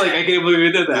 just like, I can't believe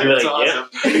we did that. You're It's like,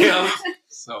 awesome. You know?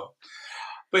 So,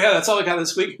 but yeah, that's all I got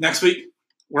this week. Next week,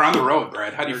 we're on the road,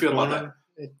 Brad. How do you feel about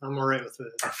that? I'm all right with it.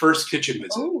 Our first kitchen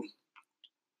visit. Oh,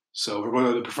 So we're going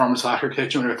to the Performance Locker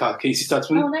Kitchen. We're going to talk to Casey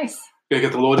Stutzman. oh, nice. Gotta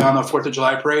get the lowdown on 4th of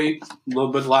July parade, a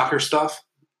little bit of locker stuff.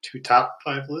 2 top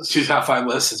 5 lists. 2 top 5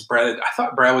 lists is Brad. I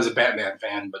thought Brad was a Batman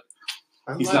fan, but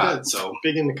he's not. So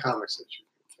big into comics. That you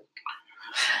think.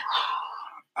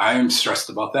 I'm stressed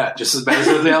about that. Just as bad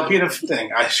as the Alpina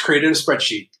thing. I created a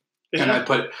spreadsheet. Yeah. And I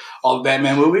put all the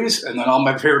Batman movies and then all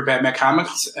my favorite Batman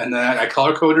comics, and then I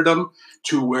color coded them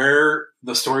to where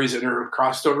the stories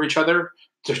intercrossed over each other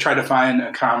to try to find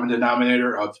a common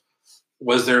denominator of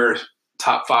was there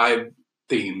top 5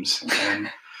 themes, and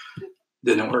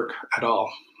didn't work at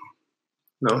all.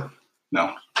 No.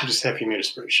 No. I'm just happy you made a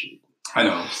spreadsheet. I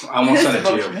know. I almost sent it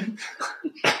to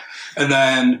you. And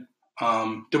then,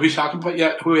 did we talk about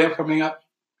yet who we have coming up?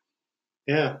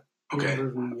 Yeah. Okay. They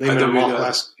named them off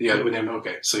last. Yeah, we named them.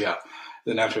 Okay. So, yeah.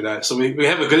 Then after that. So, we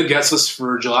have a good guest list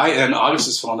for July, and August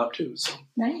is filling up, too. So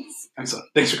Nice. excellent.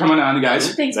 Thanks for coming on,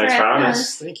 guys. Thanks for Thanks for having having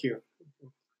us. Thank you.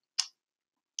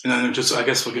 And then I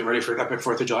guess we'll get ready for an epic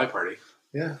 4th of July party.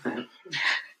 Yeah.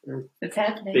 It's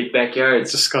happening. Big backyards.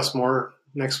 Let's discuss more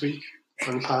next week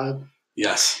on pod.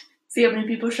 Yes. See how many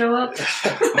people show up.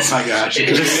 Oh, my gosh. If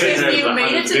If you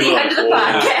made it to the end of the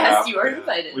podcast, you are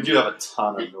invited. We do have a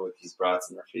ton of Milwaukee's brats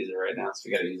in the freezer right now, so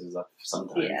we got to use those up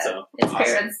sometime. Yeah. So His Awesome.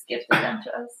 parents gifted them to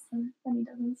us, and he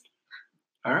doesn't.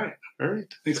 All right. All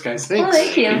right. Thanks, guys. Thanks. Well,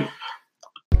 thank you.